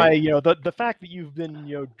 nice try. Anyway. The fact that you've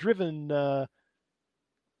been driven.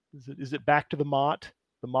 Is it back to the Mott?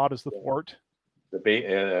 The Mott is the fort. The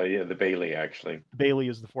Bailey, actually. The Bailey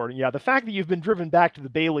is the fort. Yeah, the fact that you've been driven back to the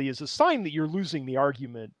Bailey is a sign that you're losing the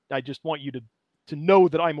argument. I just want you to know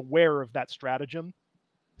that I'm aware of that stratagem.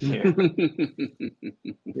 Yeah.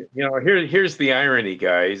 Here's the irony,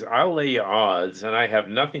 guys. I'll lay you odds, and I have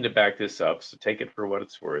nothing to back this up, so take it for what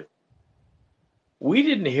it's worth. We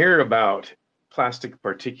didn't hear about plastic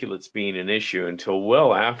particulates being an issue until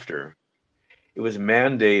well after it was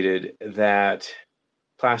mandated that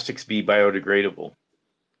plastics be biodegradable.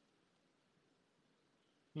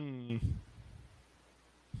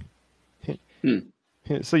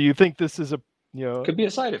 So you think this is could be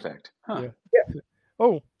a side effect, huh? Yeah.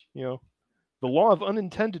 Oh, the law of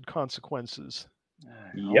unintended consequences.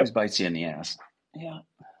 Always bites you in the ass. Yeah.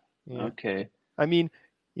 Okay. I mean,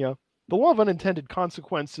 the law of unintended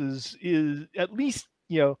consequences is, at least,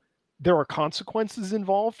 there are consequences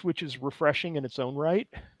involved, which is refreshing in its own right.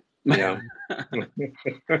 Yeah.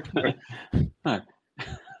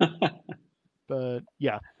 But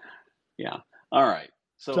yeah. Yeah. All right.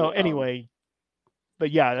 So anyway,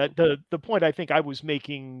 but yeah, the point I think I was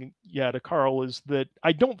making, to Carl, is that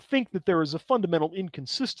I don't think that there is a fundamental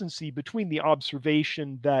inconsistency between the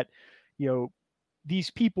observation that,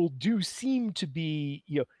 these people do seem to be,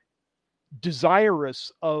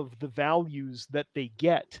 desirous of the values that they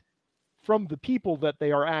get from the people that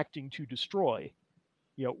they are acting to destroy,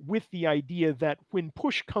 with the idea that when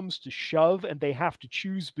push comes to shove and they have to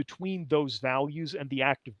choose between those values and the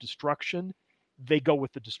act of destruction, they go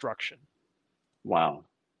with the destruction. Wow.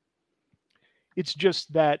 It's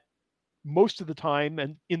just that most of the time,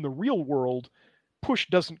 and in the real world, push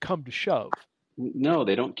doesn't come to shove. No,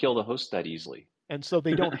 they don't kill the host that easily. And so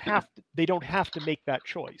they don't have to make that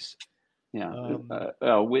choice.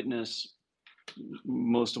 Yeah. Witness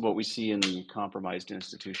most of what we see in compromised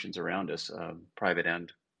institutions around us, private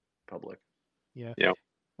and public. Yeah. Yeah.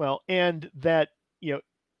 Well, and that,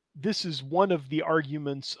 this is one of the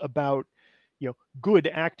arguments about, good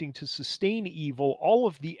acting to sustain evil. All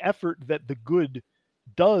of the effort that the good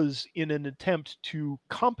does in an attempt to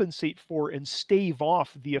compensate for and stave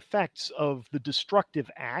off the effects of the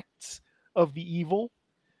destructive acts of the evil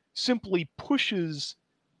simply pushes,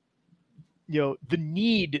 the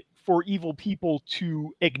need for evil people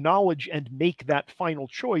to acknowledge and make that final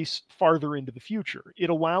choice farther into the future.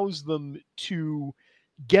 It allows them to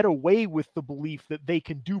get away with the belief that they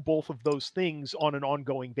can do both of those things on an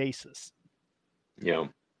ongoing basis. Yeah.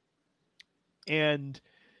 And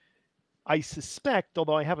I suspect,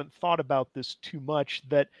 although I haven't thought about this too much,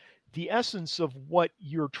 that the essence of what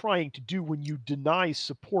you're trying to do when you deny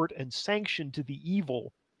support and sanction to the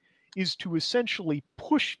evil is to essentially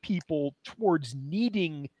push people towards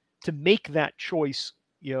needing to make that choice,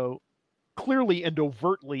 clearly and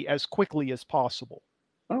overtly as quickly as possible.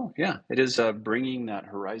 Oh, yeah. It is bringing that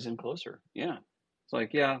horizon closer. Yeah. It's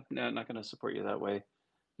like, no, I'm not going to support you that way.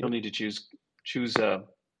 You'll need to choose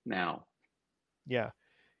now. Yeah.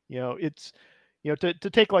 It's, to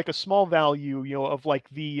take like a small value, of like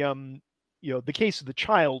the, the case of the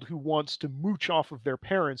child who wants to mooch off of their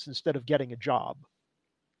parents instead of getting a job.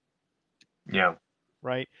 Yeah.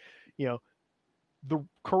 Right. The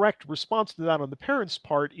correct response to that on the parents'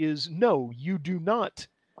 part is no, you do not,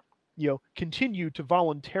 continue to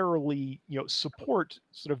voluntarily, support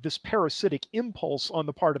sort of this parasitic impulse on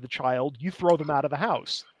the part of the child. You throw them out of the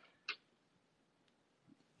house.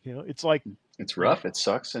 It's like, it's rough, it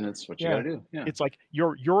sucks, and it's what you got to do. Yeah. It's like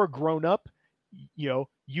you're a grown up, you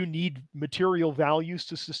need material values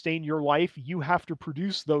to sustain your life. You have to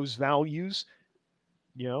produce those values,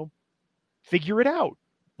 figure it out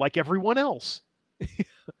like everyone else.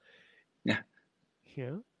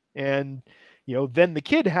 Yeah. And then the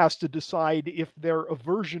kid has to decide if their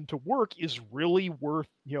aversion to work is really worth,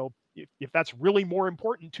 if that's really more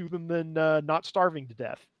important to them than not starving to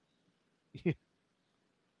death.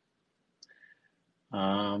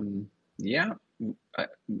 Yeah,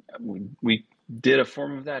 we did a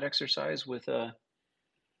form of that exercise with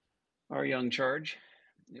our young charge.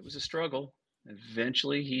 It was a struggle.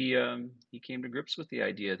 Eventually, he came to grips with the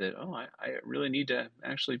idea that, I really need to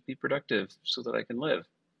actually be productive so that I can live.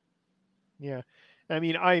 Yeah, I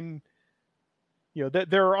mean,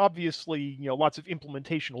 there are obviously, lots of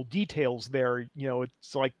implementational details there.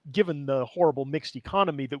 It's like, given the horrible mixed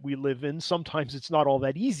economy that we live in, sometimes it's not all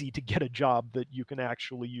that easy to get a job that you can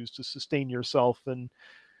actually use to sustain yourself. And,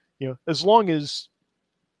 as long as,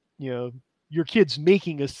 your kid's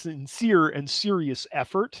making a sincere and serious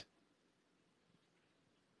effort.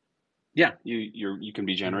 Yeah, you can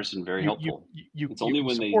be generous and very helpful. It's only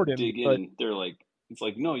when they dig in and they're like, it's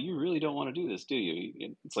like, no, you really don't want to do this, do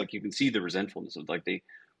you? It's like you can see the resentfulness of, like, they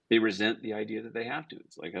resent the idea that they have to.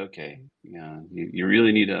 It's like, okay, yeah, you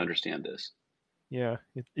really need to understand this. Yeah,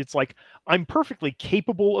 it's like, I'm perfectly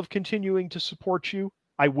capable of continuing to support you.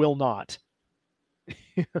 I will not.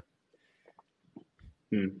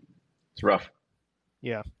 It's rough.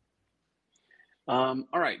 Yeah. All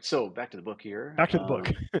right, so back to the book here. Back to the book.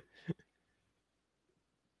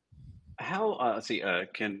 How let's see,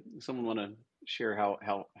 can someone want to share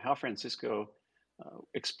how Francisco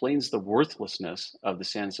explains the worthlessness of the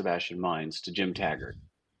San Sebastian mines to Jim Taggart?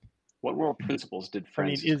 What moral principles did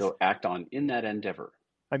Francisco act on in that endeavor?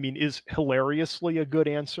 I mean, is hilariously a good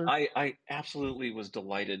answer. I absolutely was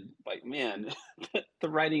delighted by, man, the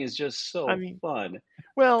writing is just so fun.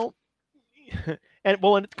 Well, and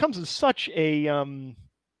it comes as such a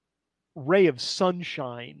ray of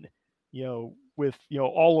sunshine, with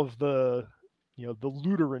all of the the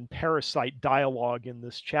looter and parasite dialogue in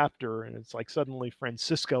this chapter, and it's like suddenly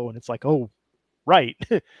Francisco, and it's like, oh, right.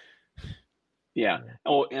 Yeah.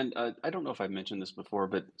 Oh, and I don't know if I've mentioned this before,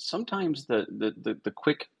 but sometimes the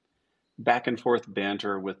quick back and forth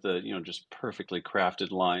banter with the, just perfectly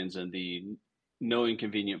crafted lines and the no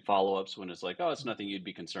inconvenient follow-ups when it's like, oh, it's nothing you'd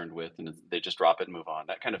be concerned with, and they just drop it and move on,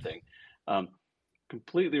 that kind of thing.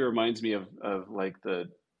 Completely reminds me of like the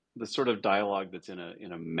sort of dialogue that's in a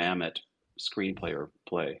Mamet screenplay or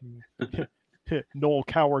play. Noel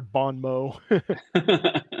Coward Bon Mo.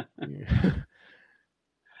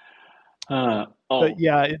 But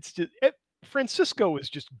yeah, it's just Francisco is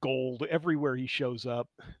just gold everywhere he shows up.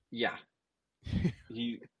 Yeah.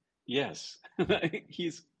 Yes.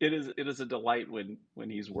 It is a delight when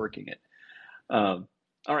he's working it. All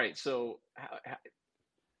right, so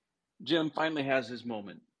Jim finally has his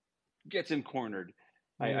moment, gets him cornered.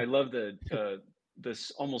 I love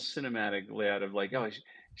this almost cinematic layout of like, oh,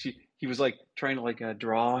 he was like trying to like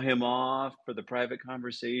draw him off for the private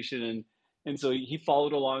conversation, and so he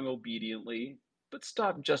followed along obediently, but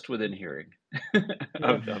stopped just within hearing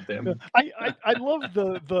of them. I love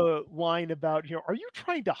the line about, are you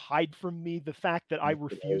trying to hide from me the fact that I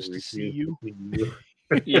refuse to see you?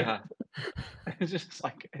 Yeah. It's just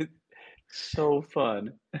like, it's so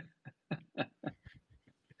fun.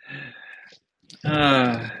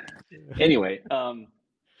 Anyway,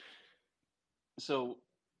 so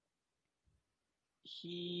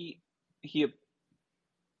he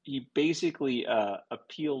basically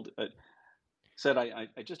appealed, said, I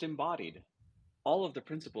just embodied all of the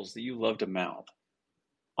principles that you love to mouth.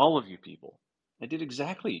 All of you people. I did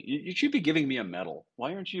exactly. You should be giving me a medal.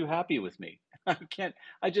 Why aren't you happy with me?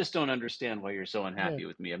 I just don't understand why you're so unhappy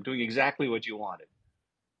with me. I'm doing exactly what you wanted.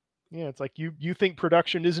 Yeah, it's like you think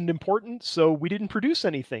production isn't important, so we didn't produce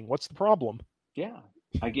anything. What's the problem? Yeah,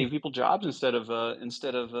 I gave people jobs instead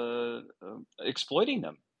of exploiting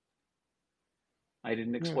them. I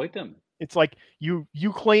didn't exploit them. It's like you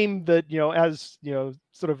claim that, as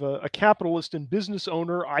sort of a capitalist and business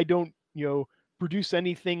owner, I don't produce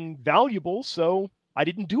anything valuable, so I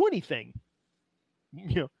didn't do anything.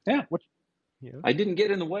 Yeah. I didn't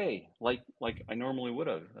get in the way like I normally would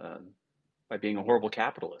have by being a horrible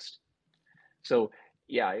capitalist. So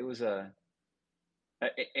yeah, it was and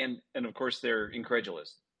of course they're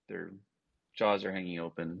incredulous. Their jaws are hanging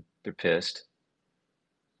open. They're pissed.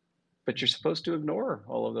 But you're supposed to ignore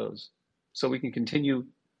all of those so we can continue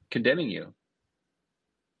condemning you.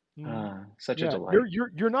 Such a delight.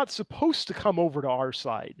 You're not supposed to come over to our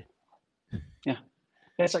side. Yeah.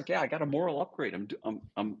 It's like, I got a moral upgrade.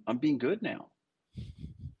 I'm being good now.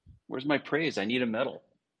 Where's my praise? I need a medal.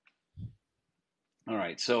 All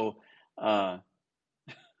right. So and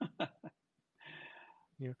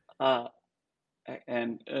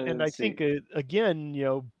I think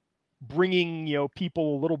again, bringing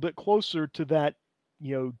people a little bit closer to that,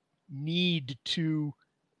 need to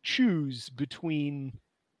choose between,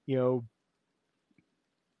 do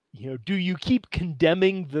you keep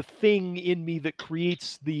condemning the thing in me that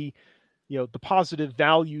creates the, the positive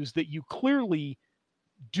values that you clearly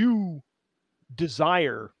do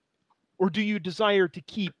desire, or do you desire to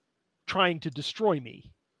keep trying to destroy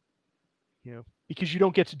me? Because you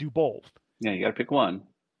don't get to do both. Yeah, you got to pick one.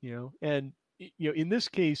 And in this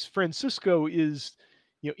case, Francisco is,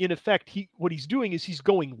 in effect, what he's doing is he's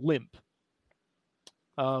going limp.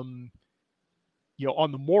 On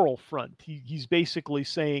the moral front, he's basically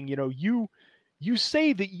saying, you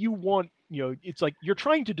say that you want, it's like you're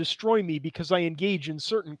trying to destroy me because I engage in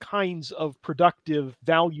certain kinds of productive,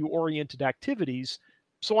 value-oriented activities,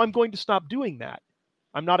 so I'm going to stop doing that.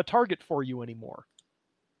 I'm not a target for you anymore.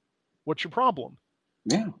 What's your problem?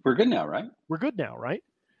 Yeah, we're good now, right? We're good now, right?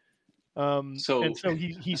 So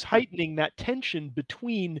he's heightening that tension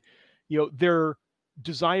between, their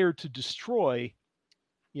desire to destroy,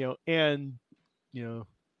 and,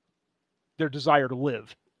 their desire to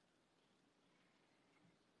live.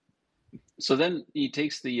 So then he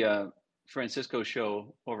takes the Francisco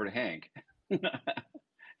show over to Hank,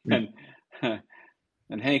 and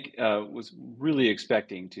Hank was really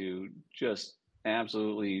expecting to just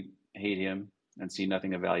absolutely hate him and see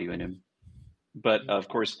nothing of value in him. But of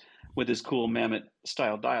course, with his cool Mamet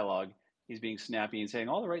style dialogue, he's being snappy and saying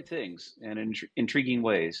all the right things and in intriguing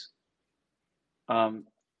ways.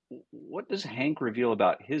 What does Hank reveal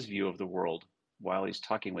about his view of the world while he's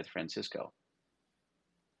talking with Francisco?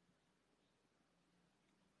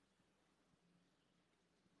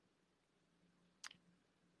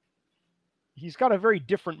 He's got a very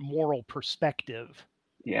different moral perspective.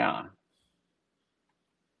 Yeah.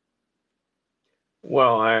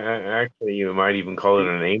 Well, I actually, you might even call it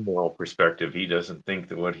an amoral perspective. He doesn't think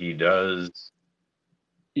that what he does.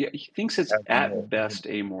 Yeah, he thinks it's at best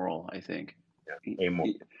amoral, I think. Yeah,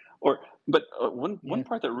 amoral. But one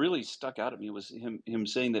part that really stuck out at me was him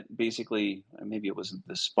saying that basically, maybe it wasn't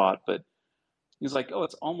this spot, but he's like, oh,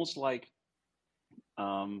 it's almost like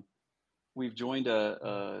we've joined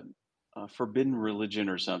a forbidden religion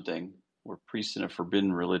or something. We're priests in a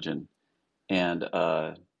forbidden religion, and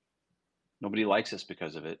nobody likes us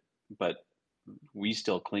because of it, but we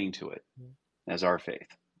still cling to it as our faith.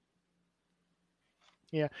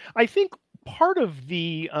 Yeah, I think part of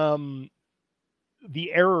the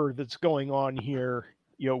error that's going on here,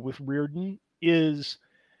 with Reardon is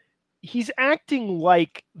he's acting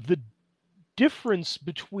like the difference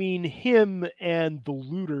between him and the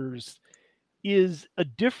looters is a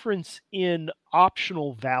difference in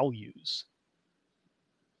optional values.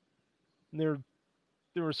 And there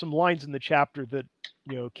were some lines in the chapter that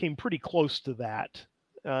came pretty close to that.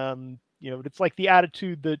 It's like the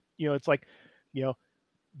attitude that it's like,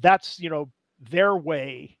 that's their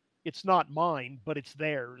way. It's not mine, but it's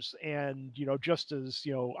theirs. And just as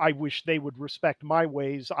I wish they would respect my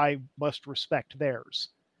ways, I must respect theirs.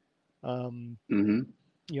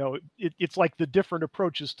 It's like the different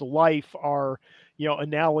approaches to life are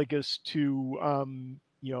analogous to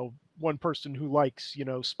one person who likes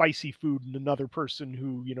spicy food and another person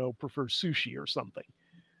who prefers sushi or something.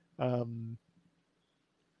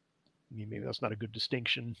 Maybe that's not a good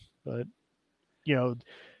distinction, but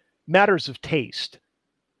matters of taste.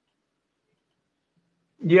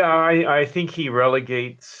 Yeah, I think he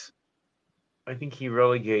relegates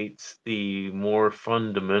the more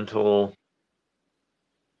fundamental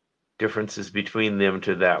differences between them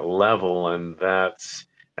to that level, and that's.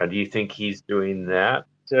 Do you think he's doing that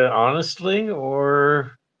honestly,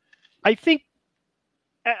 or? I think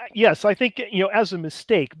yes, I think as a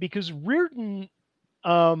mistake, because Reardon,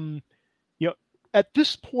 at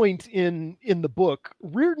this point in the book,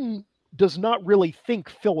 Reardon does not really think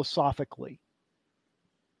philosophically.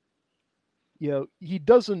 He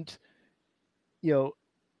doesn't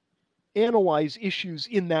analyze issues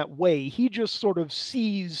in that way. He just sort of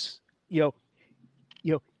sees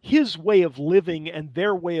his way of living and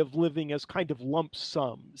their way of living as kind of lump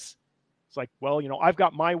sums. It's like, well, I've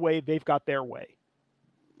got my way, they've got their way.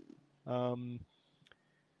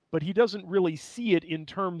 But he doesn't really see it in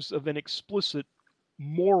terms of an explicit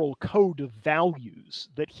moral code of values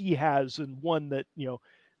that he has and one that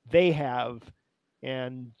they have,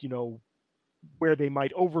 and where they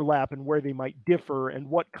might overlap and where they might differ, and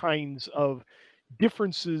what kinds of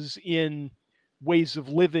differences in ways of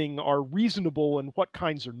living are reasonable and what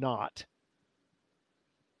kinds are not.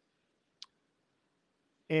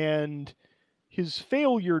 And his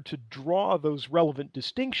failure to draw those relevant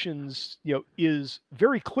distinctions, is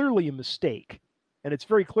very clearly a mistake, and it's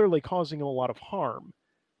very clearly causing him a lot of harm.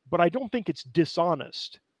 But I don't think it's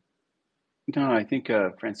dishonest. No, I think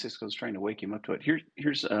Francisco's trying to wake him up to it.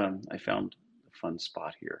 Here's I found a fun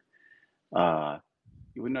spot here.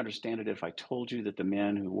 You wouldn't understand it if I told you that the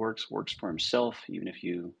man who works for himself, even if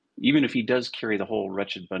he does carry the whole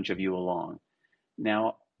wretched bunch of you along.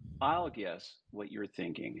 Now, I'll guess what you're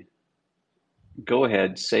thinking. Go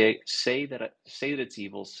ahead, say that it's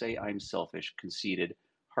evil. Say I'm selfish, conceited,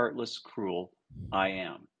 heartless, cruel. I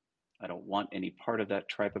am. I don't want any part of that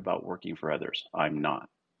tripe about working for others. I'm not.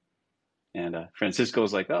 And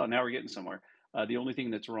Francisco's like, oh, now we're getting somewhere. The only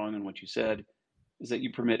thing that's wrong in what you said is that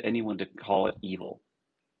you permit anyone to call it evil.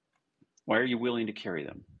 Why are you willing to carry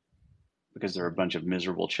them? Because they're a bunch of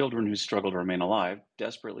miserable children who struggle to remain alive,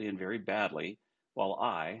 desperately and very badly, while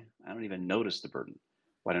I don't even notice the burden.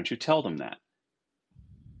 Why don't you tell them that?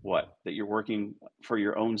 What? That you're working for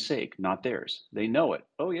your own sake, not theirs. They know it.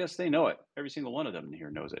 Oh, yes, they know it. Every single one of them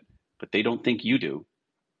here knows it. But they don't think you do.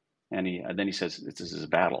 And then he says, this is a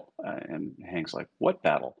battle. And Hank's like, what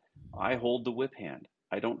battle? I hold the whip hand.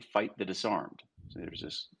 I don't fight the disarmed. So there's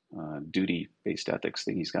this duty-based ethics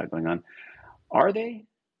thing he's got going on. Are they?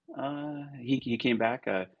 He came back.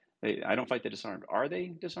 I don't fight the disarmed. Are they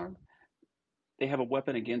disarmed? They have a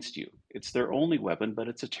weapon against you. It's their only weapon, but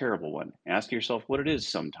it's a terrible one. Ask yourself what it is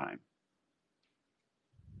sometime.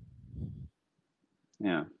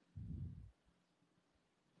 Yeah.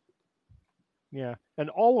 Yeah. And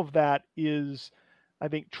all of that is, I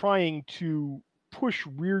think, trying to push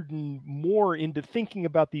Reardon more into thinking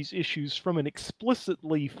about these issues from an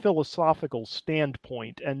explicitly philosophical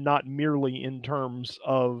standpoint and not merely in terms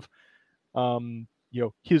of,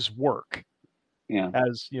 his work. Yeah.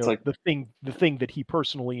 As like the thing that he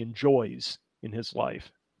personally enjoys in his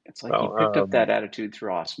life. It's like he picked up that attitude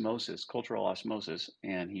through osmosis, cultural osmosis,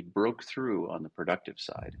 and he broke through on the productive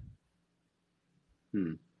side.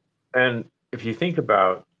 And if you think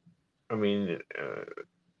about,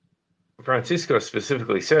 Francisco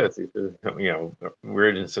specifically says, he says,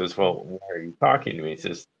 Reardon says, well, why are you talking to me? He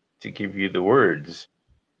says, to give you the words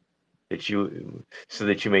so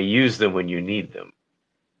that you may use them when you need them.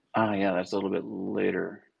 Yeah, that's a little bit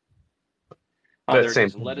later. That there same it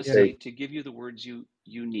is. Let us Yeah. say, to give you the words you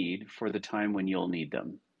need for the time when you'll need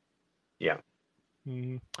them. Yeah.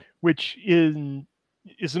 Which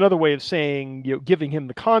is another way of saying, giving him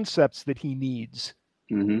the concepts that he needs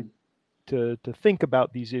to think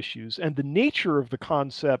about these issues, and the nature of the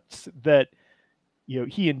concepts that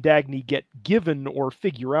he and Dagny get given or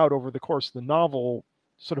figure out over the course of the novel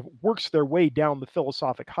sort of works their way down the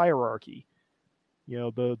philosophic hierarchy.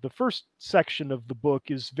 The first section of the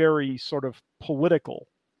book is very sort of political.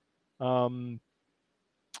 The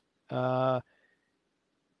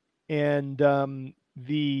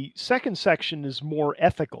second section is more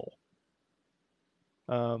ethical.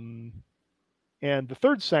 And the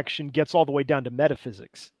third section gets all the way down to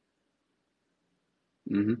metaphysics.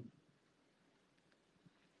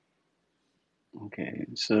 Okay,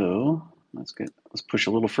 so let's push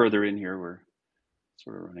a little further in here. We're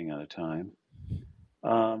sort of running out of time.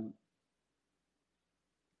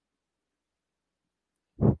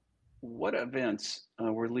 What events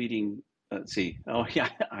were leading? Let's see. Oh, yeah,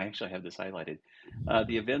 I actually have this highlighted.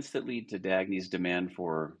 The events that lead to Dagny's demand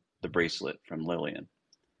for the bracelet from Lillian.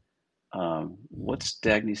 What's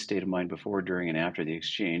Dagny's state of mind before, during, and after the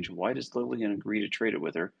exchange? Why does Lillian agree to trade it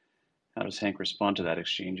with her? How does Hank respond to that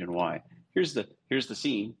exchange, and why? Here's the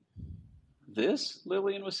scene. This,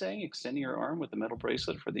 Lillian was saying, extending her arm with the metal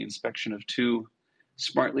bracelet for the inspection of two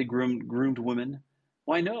smartly groomed women.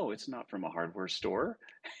 Why, no, it's not from a hardware store.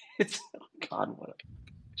 It's, oh God,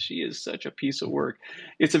 she is such a piece of work.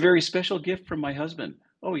 It's a very special gift from my husband.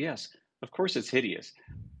 Oh yes, of course it's hideous.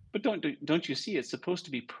 But don't you see, it's supposed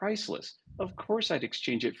to be priceless. Of course I'd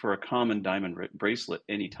exchange it for a common diamond bracelet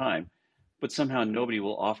any time, but somehow nobody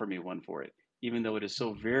will offer me one for it, even though it is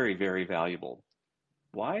so very, very valuable.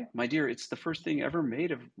 Why? My dear, it's the first thing ever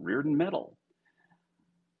made of Reardon metal.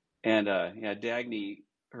 And Dagny,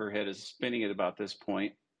 her head is spinning at about this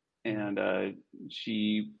point, and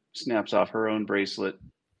she snaps off her own bracelet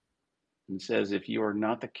and says, if you are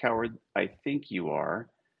not the coward I think you are,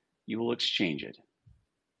 you will exchange it.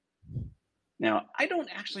 Now, I don't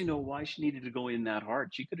actually know why she needed to go in that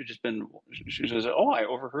hard. She could have just been, she says, oh, I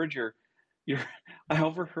overheard your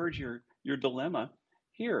dilemma.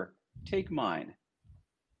 Here, take mine.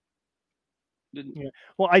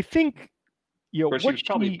 Well, I think, of course, she was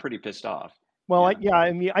probably pretty pissed off. Well, I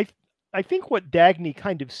think what Dagny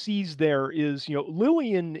kind of sees there is,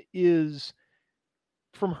 Lillian is,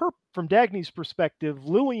 from Dagny's perspective,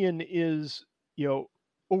 Lillian is,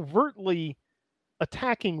 overtly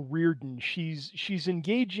attacking Reardon. She's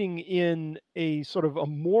engaging in a sort of a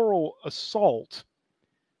moral assault.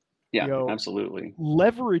 Yeah, absolutely.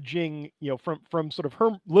 Leveraging, from sort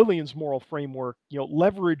of Lillian's moral framework,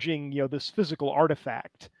 leveraging, this physical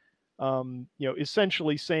artifact.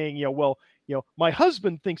 Essentially saying, my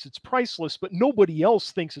husband thinks it's priceless, but nobody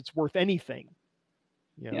else thinks it's worth anything.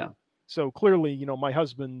 Yeah. So clearly, my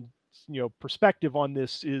husband's, perspective on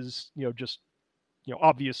this is, just,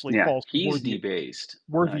 obviously false. He's debased.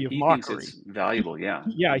 Worthy of he mockery. Thinks it's valuable, yeah.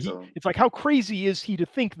 It's like, how crazy is he to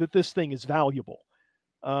think that this thing is valuable?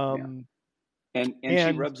 And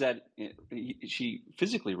she rubs that. She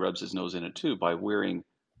physically rubs his nose in it too by wearing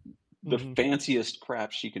the fanciest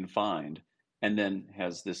crap she can find, and then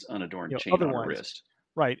has this unadorned chain on her wrist.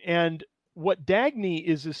 Right. And what Dagny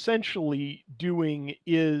is essentially doing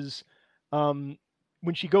is, when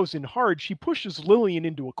she goes in hard, she pushes Lillian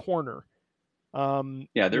into a corner.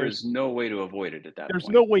 There is no way to avoid it at that point. There's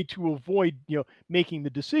no way to avoid, making the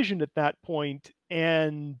decision at that point.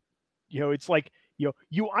 And, it's like,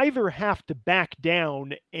 you either have to back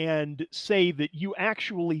down and say that you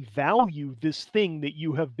actually value this thing that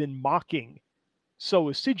you have been mocking so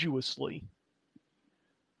assiduously,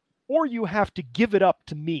 or you have to give it up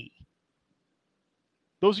to me.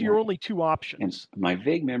 Those are your only two options. And my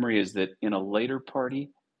vague memory is that in a later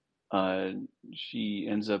party, she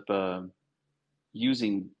ends up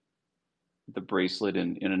using the bracelet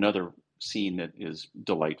in another scene that is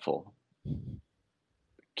delightful.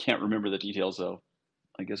 Can't remember the details though.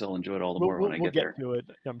 I guess I'll enjoy it all the more when I get there. To it,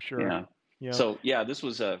 I'm sure. Yeah. So this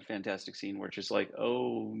was a fantastic scene where it's just like,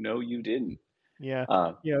 oh no, you didn't. Yeah.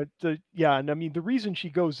 And I mean, the reason she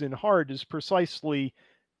goes in hard is precisely,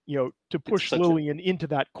 to push Lillian into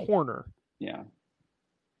that corner. Yeah.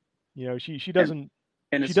 She doesn't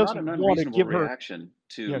And she it's not doesn't an want to unreasonable give her, reaction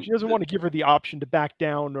yeah, to she doesn't want to give her the option to back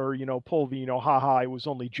down or, pull the, haha, I was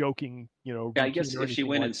only joking, Yeah, I routine guess or if she anything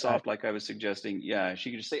went like in that. soft, like I was suggesting, yeah,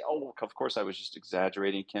 she could just say, "Oh, well, of course I was just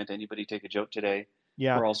exaggerating. Can't anybody take a joke today?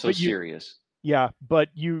 Yeah, We're all so but serious."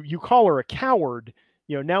 you call her a coward.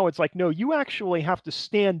 Now it's like, no, you actually have to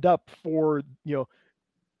stand up for,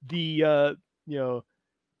 the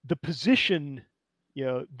the position,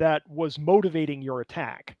 that was motivating your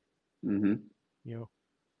attack. Mm-hmm.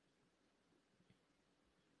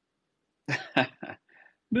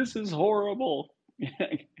 This is horrible.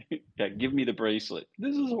 Yeah, give me the bracelet.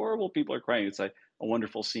 This is horrible. People are crying. It's like a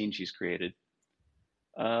wonderful scene she's created.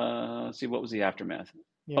 Let's see, what was the aftermath?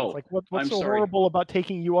 Yeah, it's Oh, like, what's I'm so sorry. horrible about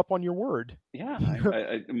taking you up on your word? Yeah,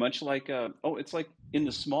 I much like it's like in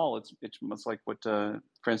the small. It's much like what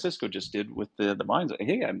Francisco just did with the mines.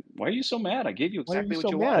 Hey, why are you so mad? I gave you Why are you exactly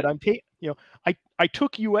what so you mad? wanted. I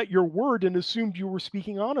took you at your word and assumed you were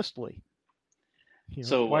speaking honestly.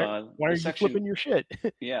 So why are you flipping your shit?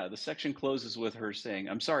 Yeah, the section closes with her saying,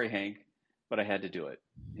 "I'm sorry, Hank, but I had to do it."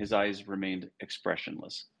 His eyes remained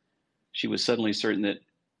expressionless. She was suddenly certain that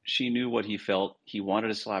she knew what he felt. He wanted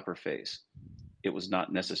to slap her face. It was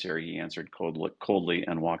not necessary, he answered coldly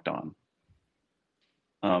and walked on.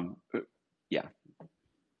 Yeah.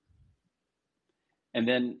 And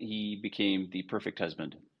then he became the perfect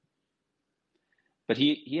husband. But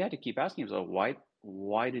he had to keep asking himself,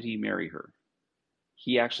 why did he marry her?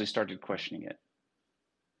 He actually started questioning it.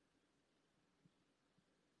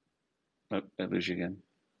 Oh, I lose you again.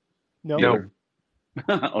 No.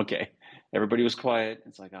 Okay. Everybody was quiet.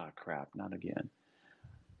 It's like, oh crap, not again.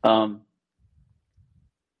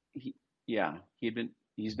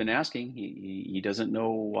 He's been asking. He doesn't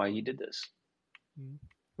know why he did this.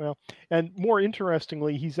 Well, and more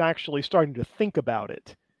interestingly, he's actually starting to think about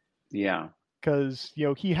it. Yeah. Because,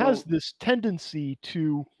 he has this tendency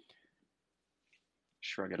to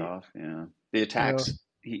shrug it off. Yeah. The attacks.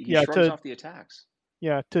 He shrugs off the attacks.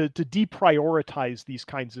 Yeah, to deprioritize these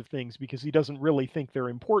kinds of things because he doesn't really think they're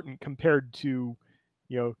important compared to,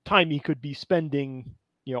 time he could be spending,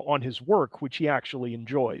 on his work, which he actually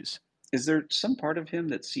enjoys. Is there some part of him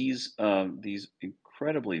that sees these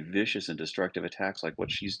incredibly vicious and destructive attacks, like what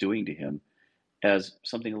she's doing to him, as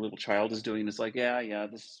something a little child is doing? It's like, yeah,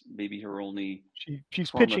 this may be her only she's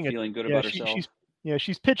form pitching of feeling good about herself.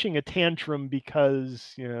 She's pitching a tantrum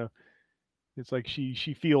because it's like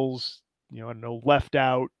she feels I don't know, left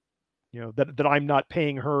out, that I'm not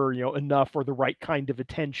paying her enough or the right kind of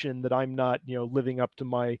attention, that I'm not living up to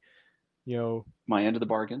my my end of the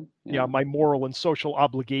bargain. Yeah, my moral and social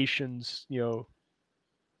obligations, and of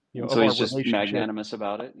so our he's just relationship. magnanimous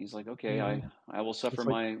about it. He's like, okay, I will suffer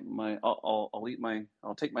I'll eat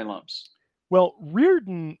I'll take my lumps. Well,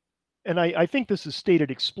 Reardon, and I think this is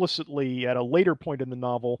stated explicitly at a later point in the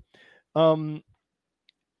novel, the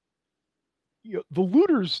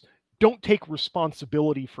looters don't take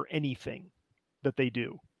responsibility for anything that they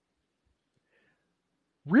do.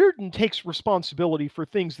 Reardon takes responsibility for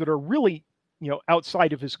things that are really,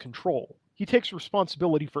 outside of his control. He takes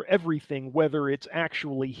responsibility for everything, whether it's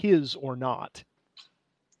actually his or not.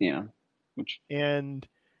 Yeah. And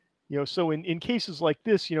so in cases like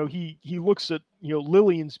this, he looks at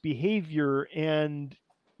Lillian's behavior and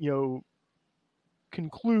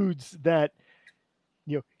concludes that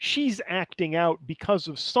she's acting out because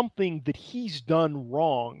of something that he's done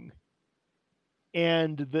wrong,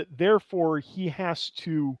 and that therefore he has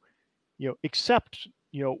to accept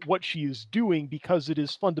what she is doing because it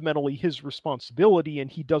is fundamentally his responsibility,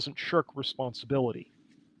 and he doesn't shirk responsibility.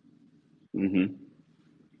 Mm-hmm.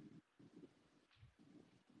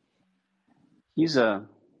 He's let's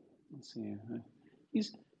see.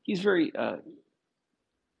 He's very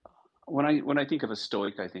when I think of a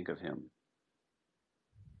Stoic, I think of him.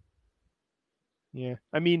 Yeah,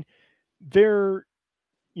 I mean, there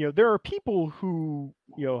are people who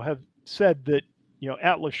have said that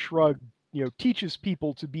Atlas Shrugged teaches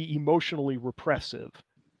people to be emotionally repressive,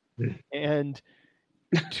 and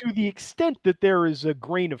to the extent that there is a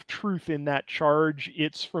grain of truth in that charge,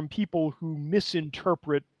 it's from people who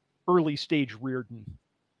misinterpret early stage Reardon.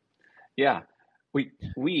 Yeah,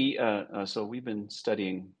 so we've been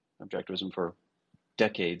studying objectivism for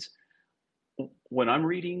decades. When I'm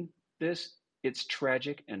reading this, it's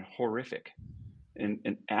tragic and horrific,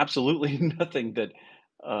 and absolutely nothing that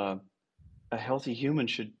a healthy human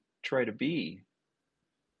should try to be.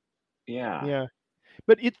 Yeah,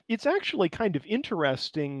 but it's actually kind of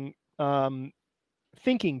interesting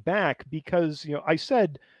thinking back, because I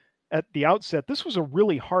said at the outset this was a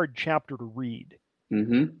really hard chapter to read.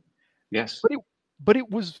 Mm-hmm. Yes. but it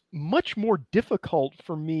was much more difficult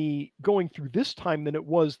for me going through this time than it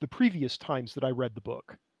was the previous times that I read the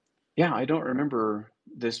book. Yeah, I don't remember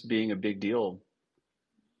this being a big deal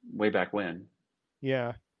way back when.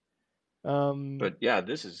 Yeah. But yeah,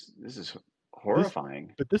 this is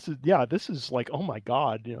horrifying. This is like, oh my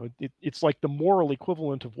God, it's like the moral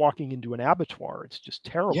equivalent of walking into an abattoir. It's just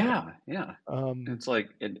terrible. Yeah. It's like,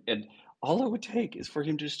 and all it would take is for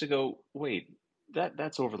him just to go, wait,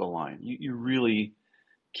 that's over the line. You really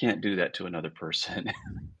can't do that to another person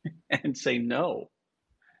and say no.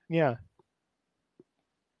 Yeah.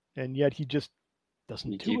 And yet he just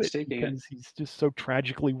doesn't do keeps it taking because he's just so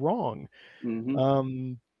tragically wrong.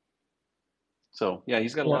 Mm-hmm. So yeah,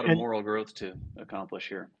 he's got a lot of moral growth to accomplish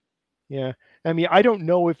here. Yeah. I mean, I don't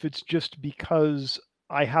know if it's just because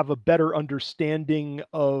I have a better understanding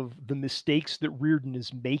of the mistakes that Reardon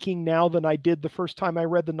is making now than I did the first time I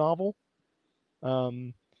read the novel.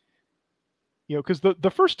 Because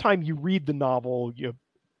the first time you read the novel,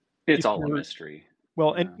 it's all a mystery.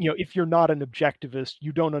 Well, and if you're not an objectivist,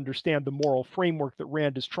 you don't understand the moral framework that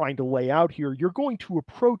Rand is trying to lay out here. You're going to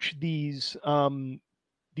approach these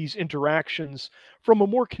interactions from a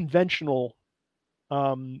more conventional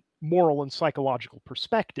moral and psychological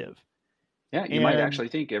perspective. Yeah, you might actually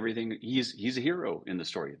think everything he's a hero in the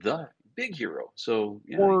story, the big hero. So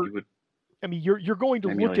yeah, you would. I mean, you're going to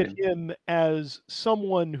look at him as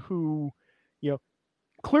someone who,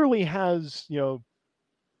 clearly has,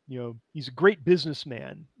 he's a great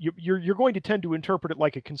businessman. You're going to tend to interpret it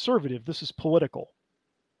like a conservative. This is political,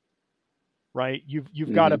 right?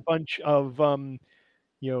 You've got a bunch of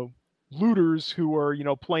looters who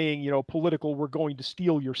are playing political. We're going to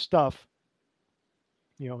steal your stuff,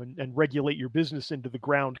 and regulate your business into the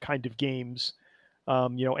ground kind of games,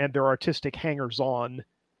 and their artistic hangers on.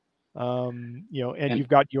 And you've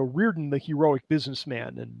got Reardon, the heroic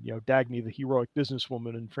businessman, and Dagny, the heroic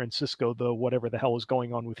businesswoman, and Francisco, the whatever the hell is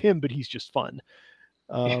going on with him, but he's just fun.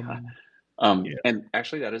 And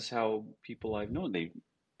actually, that is how people I've known, they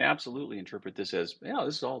absolutely interpret this as, yeah,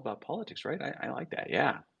 this is all about politics, right? I like that.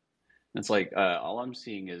 Yeah. And it's like, all I'm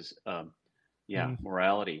seeing is,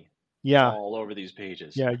 morality. Yeah, all over these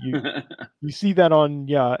pages. Yeah, you see that on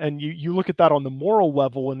and you look at that on the moral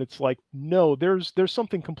level, and it's like, no, there's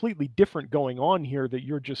something completely different going on here that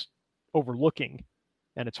you're just overlooking,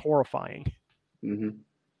 and it's horrifying. Mm-hmm.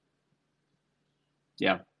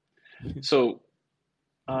 Yeah. So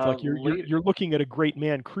it's like you're looking at a great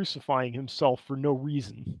man crucifying himself for no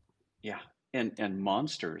reason. Yeah, and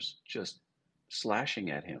monsters just slashing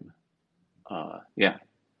at him. Yeah.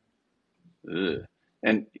 Ugh.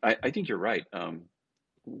 And I think you're right.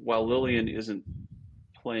 While Lillian isn't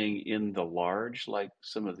playing in the large like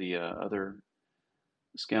some of the other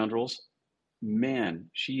scoundrels, man,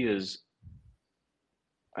 she is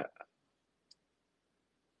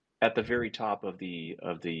at the very top of the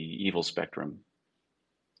evil spectrum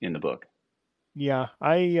in the book. Yeah,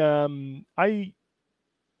 I mean,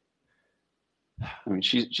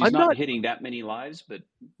 she's not hitting that many lives, but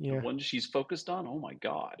the ones she's focused on, oh my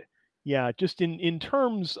God. Yeah, just in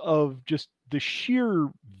terms of just the sheer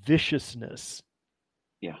viciousness,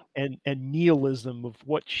 and nihilism of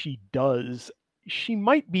what she does, she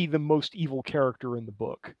might be the most evil character in the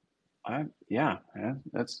book. Yeah,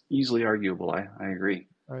 that's easily arguable. I agree.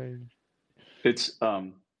 It's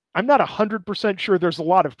I'm not 100% sure. There's a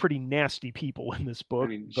lot of pretty nasty people in this book. I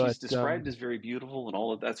mean, she's described as very beautiful and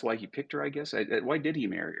all of that's why he picked her, I guess. Why did he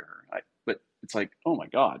marry her? But it's like, oh my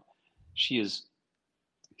God, she is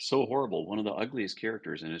so horrible, one of the ugliest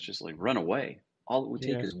characters, and it's just like, run away. All it would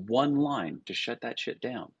take is one line to shut that shit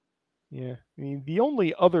down. Yeah, I mean, the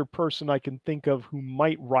only other person I can think of who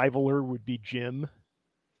might rival her would be Jim.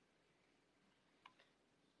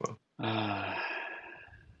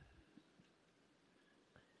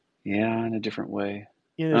 Yeah, in a different way.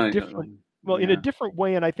 In a different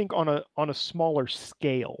way, and I think on a smaller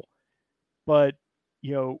scale. But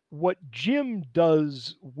what Jim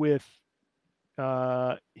does with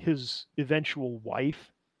his eventual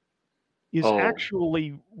wife is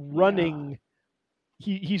actually running.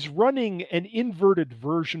 He's running an inverted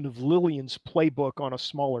version of Lillian's playbook on a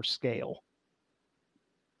smaller scale.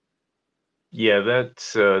 Yeah,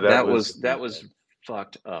 that was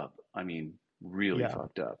fucked up. I mean, really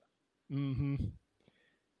fucked up. Mm-hmm.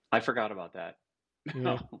 I forgot about that.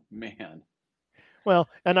 Yeah. Oh man. Well,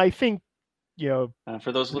 and I think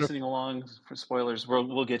for those listening along, for spoilers,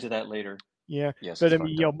 we'll get to that later. Yeah, yes, but I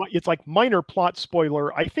mean, it's like minor plot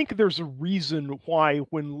spoiler. I think there's a reason why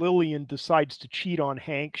when Lillian decides to cheat on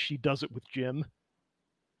Hank, she does it with Jim.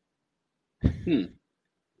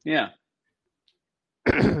 Yeah.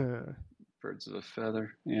 Birds of a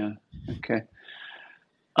feather. Yeah. Okay.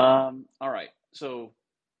 All right. So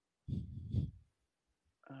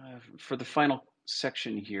for the final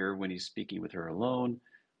section here, when he's speaking with her alone,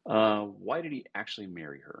 why did he actually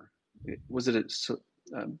marry her? Was it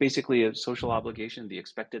basically a social obligation, the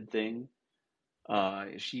expected thing?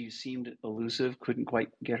 She seemed elusive, couldn't quite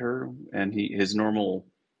get her, and his normal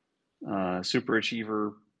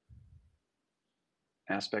superachiever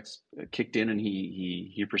aspects kicked in, and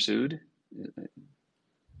he pursued.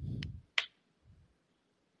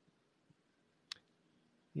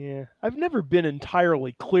 Yeah, I've never been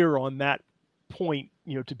entirely clear on that point,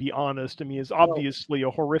 to be honest. I mean, it's obviously a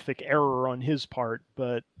horrific error on his part,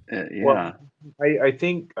 but yeah. Well, I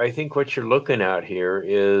think what you're looking at here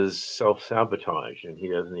is self-sabotage, and he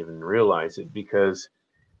doesn't even realize it because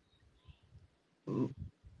of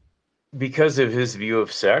his view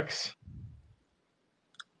of sex.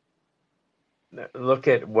 Look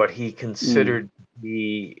at what he considered to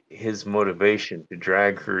be his motivation to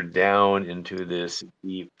drag her down into this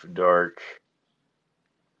deep, dark,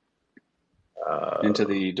 into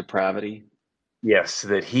the depravity. Yes,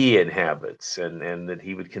 that he inhabits, and that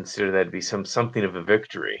he would consider that to be something of a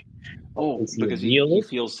victory. Oh, because he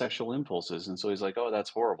feels sexual impulses, and so he's like, "Oh, that's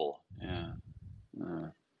horrible." Yeah.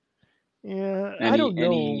 Yeah, And I don't know.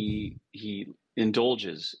 And he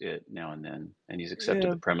indulges it now and then, and he's accepted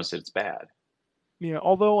the premise that it's bad. Yeah,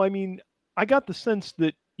 although I mean, I got the sense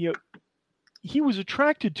that he was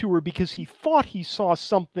attracted to her because he thought he saw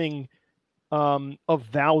something of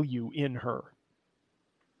value in her.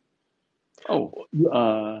 Oh,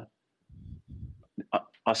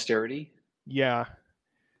 austerity? Yeah,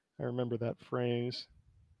 I remember that phrase.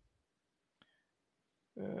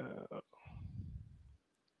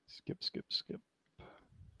 Skip.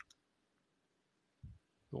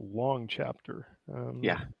 A long chapter.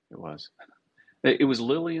 Yeah, it was. It was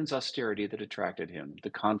Lillian's austerity that attracted him, the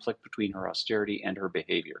conflict between her austerity and her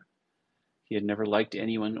behavior. He had never liked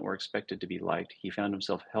anyone or expected to be liked. He found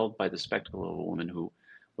himself held by the spectacle of a woman who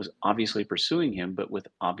was obviously pursuing him, but with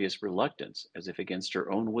obvious reluctance, as if against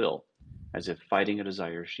her own will, as if fighting a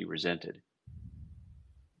desire she resented.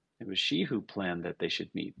 It was she who planned that they should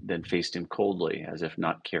meet, then faced him coldly, as if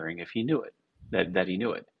not caring if he knew it, that he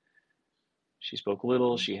knew it. She spoke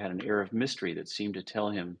little. She had an air of mystery that seemed to tell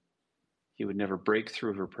him he would never break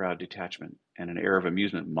through her proud detachment, and an air of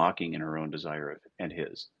amusement mocking in her own desire and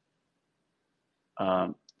his.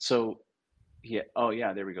 There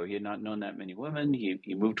we go. He had not known that many women. He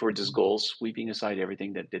moved towards his goals, sweeping aside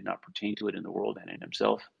everything that did not pertain to it in the world and in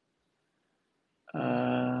himself.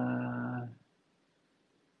 There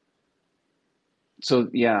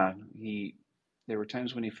were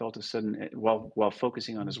times when he felt a sudden, while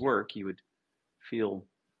focusing on his work, he would feel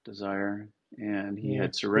desire, and he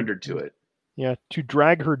had surrendered to it. Yeah, to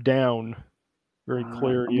drag her down. Very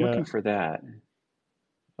clear. I'm looking for that.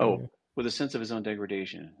 Oh, with a sense of his own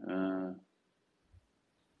degradation.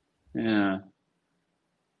 Yeah.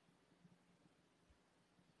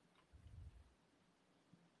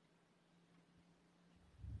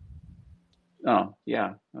 Oh,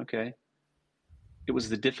 yeah. Okay. It was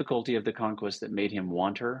the difficulty of the conquest that made him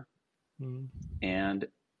want her, and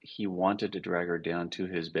he wanted to drag her down to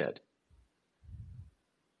his bed.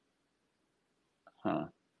 Huh.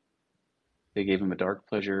 They gave him a dark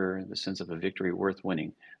pleasure, the sense of a victory worth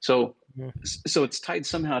winning. So it's tied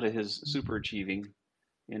somehow to his super achieving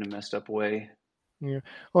in a messed up way. Yeah.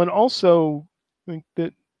 Well, and also I think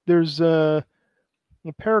that there's a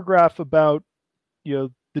paragraph about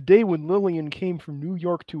the day when Lillian came from New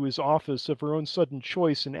York to his office of her own sudden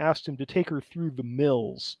choice and asked him to take her through the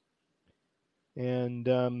mills. And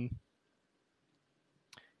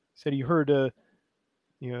said he heard a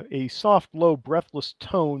soft, low, breathless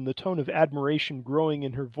tone, the tone of admiration growing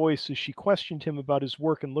in her voice as she questioned him about his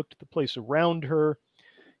work and looked at the place around her.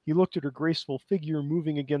 He looked at her graceful figure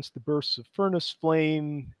moving against the bursts of furnace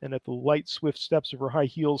flame and at the light, swift steps of her high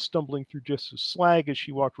heels stumbling through just of slag as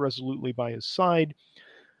she walked resolutely by his side.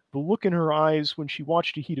 The look in her eyes when she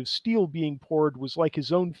watched a heat of steel being poured was like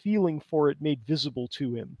his own feeling for it made visible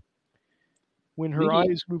to him. When her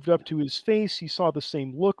eyes moved up to his face, he saw the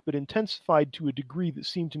same look, but intensified to a degree that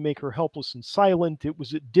seemed to make her helpless and silent. It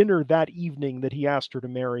was at dinner that evening that he asked her to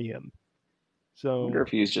marry him. So I wonder if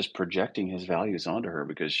he's just projecting his values onto her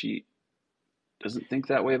because she doesn't think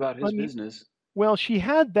that way about his business. Well, she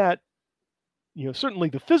had that, certainly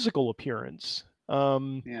the physical appearance.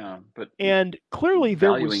 But and clearly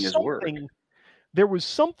there was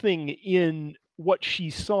something in what she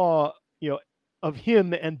saw, of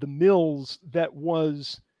him and the mills that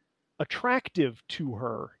was attractive to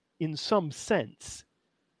her in some sense.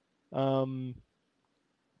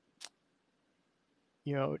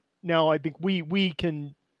 Now I think we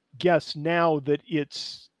can guess now that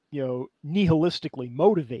it's, nihilistically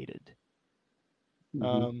motivated.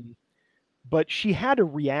 Mm-hmm. But she had a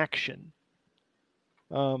reaction.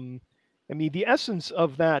 I mean, the essence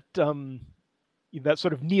of that that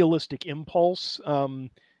sort of nihilistic impulse,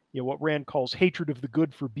 what Rand calls hatred of the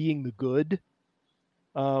good for being the good,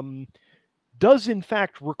 does in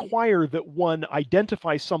fact require that one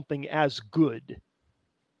identify something as good.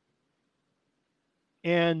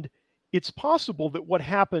 And it's possible that what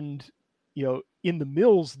happened, in the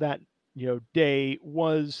mills that, day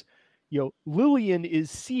was, Lillian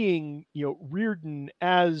is seeing, Reardon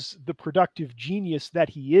as the productive genius that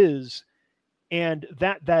he is, and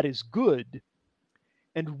that is good.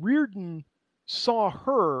 And Reardon saw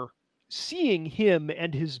her seeing him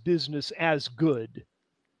and his business as good.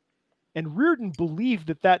 And Reardon believed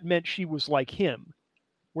that that meant she was like him.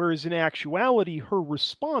 Whereas in actuality, her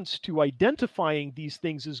response to identifying these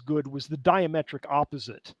things as good was the diametric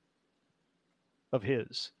opposite of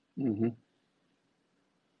his. Mm-hmm.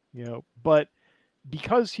 But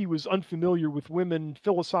because he was unfamiliar with women,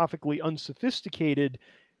 philosophically unsophisticated,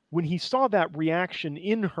 when he saw that reaction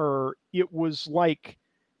in her, it was like,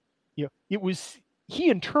 he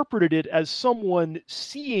interpreted it as someone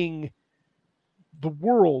seeing the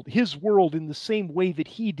world, his world, in the same way that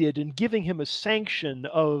he did, and giving him a sanction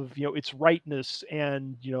of, its rightness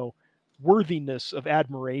and, worthiness of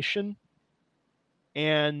admiration.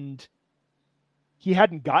 And he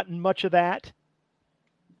hadn't gotten much of that.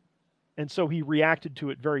 And so he reacted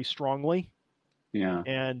to it very strongly. Yeah.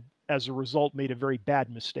 And as a result, made a very bad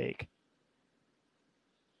mistake.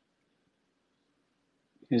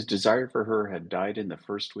 His desire for her had died in the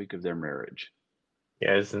first week of their marriage.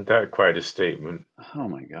 Yeah, isn't that quite a statement? Oh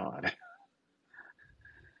my God.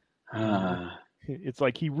 It's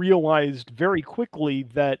like he realized very quickly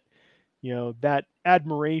that, that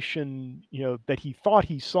admiration, that he thought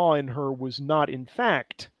he saw in her was not in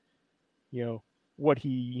fact, what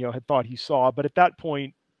he, had thought he saw. But at that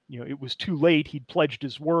point, it was too late. He'd pledged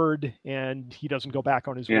his word, and he doesn't go back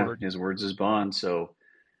on his word. His word's his bond. So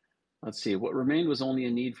let's see. What remained was only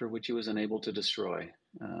a need for which he was unable to destroy.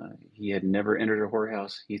 He had never entered a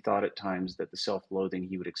whorehouse. He thought at times that the self-loathing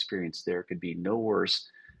he would experience there could be no worse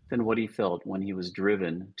than what he felt when he was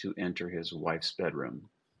driven to enter his wife's bedroom.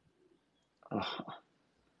 Oh,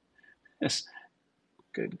 yes.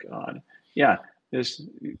 Good God. Yeah, this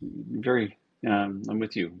very, I'm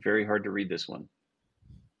with you. Very hard to read this one.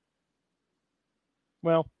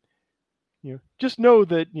 Well, just know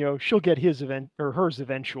that, she'll get his event or hers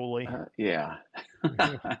eventually. Yeah.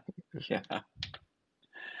 Yeah.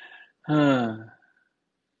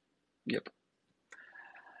 Yep.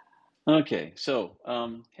 Okay, so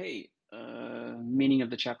hey, meaning of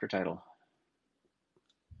the chapter title.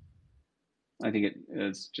 I think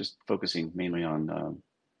it's just focusing mainly on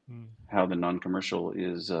how the non-commercial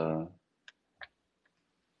is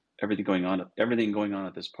everything going on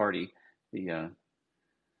at this party. The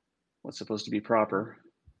what's supposed to be proper.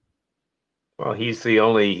 Well, he's the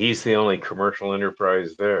only commercial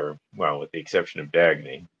enterprise there. Well, with the exception of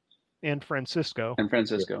Dagney and Francisco.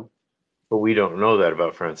 Yeah. But we don't know that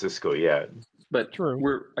about Francisco yet. But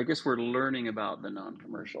true. I guess we're learning about the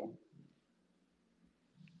non-commercial.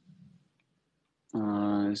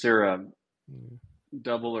 Is there a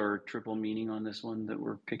double or triple meaning on this one that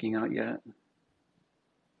we're picking out yet?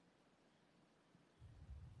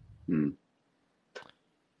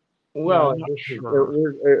 Well, sure.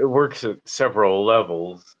 it works at several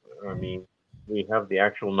levels. I mean, we have the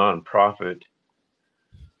actual nonprofit,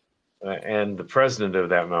 and the president of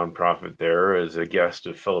that nonprofit there is a guest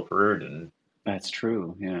of Philip Reardon. That's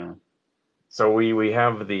true. Yeah. So we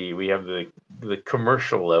have the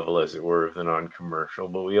commercial level, as it were, of the non-commercial,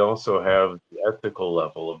 but we also have the ethical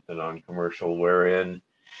level of the non-commercial, wherein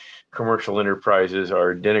commercial enterprises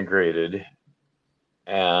are denigrated,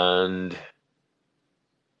 and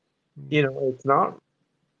it's not.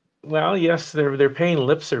 Well, yes, they're paying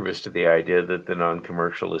lip service to the idea that the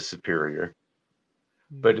non-commercial is superior,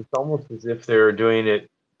 but it's almost as if they're doing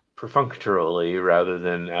it perfunctorily rather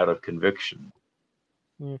than out of conviction.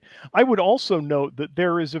 I would also note that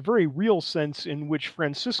there is a very real sense in which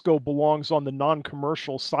Francisco belongs on the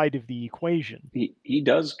non-commercial side of the equation. He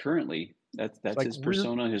does currently. That's like his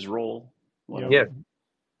persona, his role. Yeah,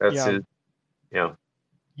 that's his. Yeah.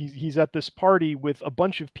 He's at this party with a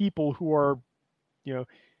bunch of people who are,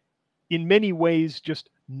 in many ways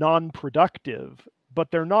just non-productive,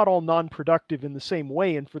 but they're not all non-productive in the same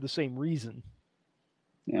way and for the same reason.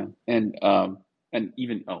 Yeah, and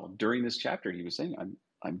even during this chapter, he was saying,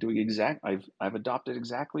 "I'm doing I've adopted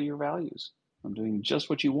exactly your values. I'm doing just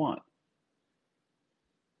what you want."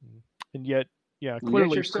 And yet, Yeah, And yet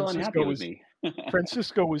clearly you're still unhappy with me.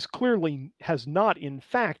 Francisco has not in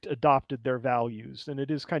fact adopted their values, and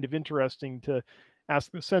it is kind of interesting to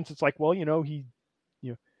ask the sense. It's like, well,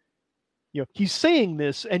 he's saying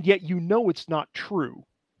this, and yet it's not true.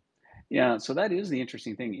 Yeah, so that is the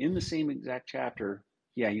interesting thing. In the same exact chapter,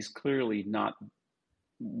 yeah, he's clearly not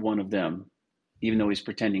one of them, even though he's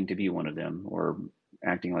pretending to be one of them or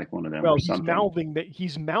acting like one of them, well, or something.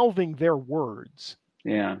 he's mouthing their words.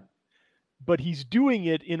 Yeah. But he's doing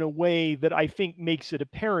it in a way that I think makes it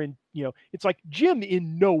apparent. It's like Jim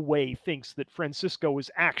in no way thinks that Francisco is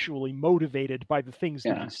actually motivated by the things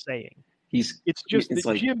that he's saying. It's just that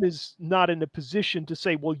like, Jim is not in a position to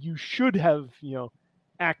say, well, you should have,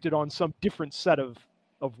 acted on some different set of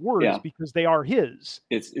words because they are his.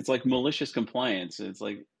 It's like malicious compliance. It's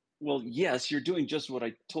like, well, yes, you're doing just what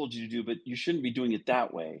I told you to do, but you shouldn't be doing it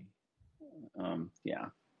that way. Yeah.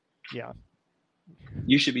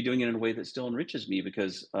 You should be doing it in a way that still enriches me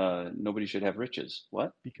because nobody should have riches.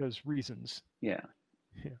 What? Because reasons. Yeah.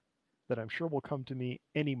 That I'm sure will come to me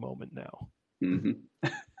any moment now. Mm-hmm.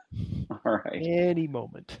 All right. Any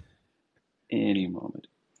moment.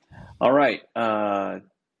 All right.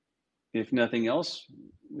 If nothing else,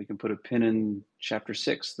 we can put a pin in chapter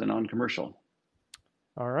 6, the non-commercial.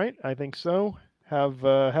 All right. I think so. Have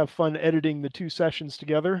fun editing the 2 sessions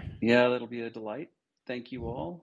together. Yeah, that'll be a delight. Thank you all.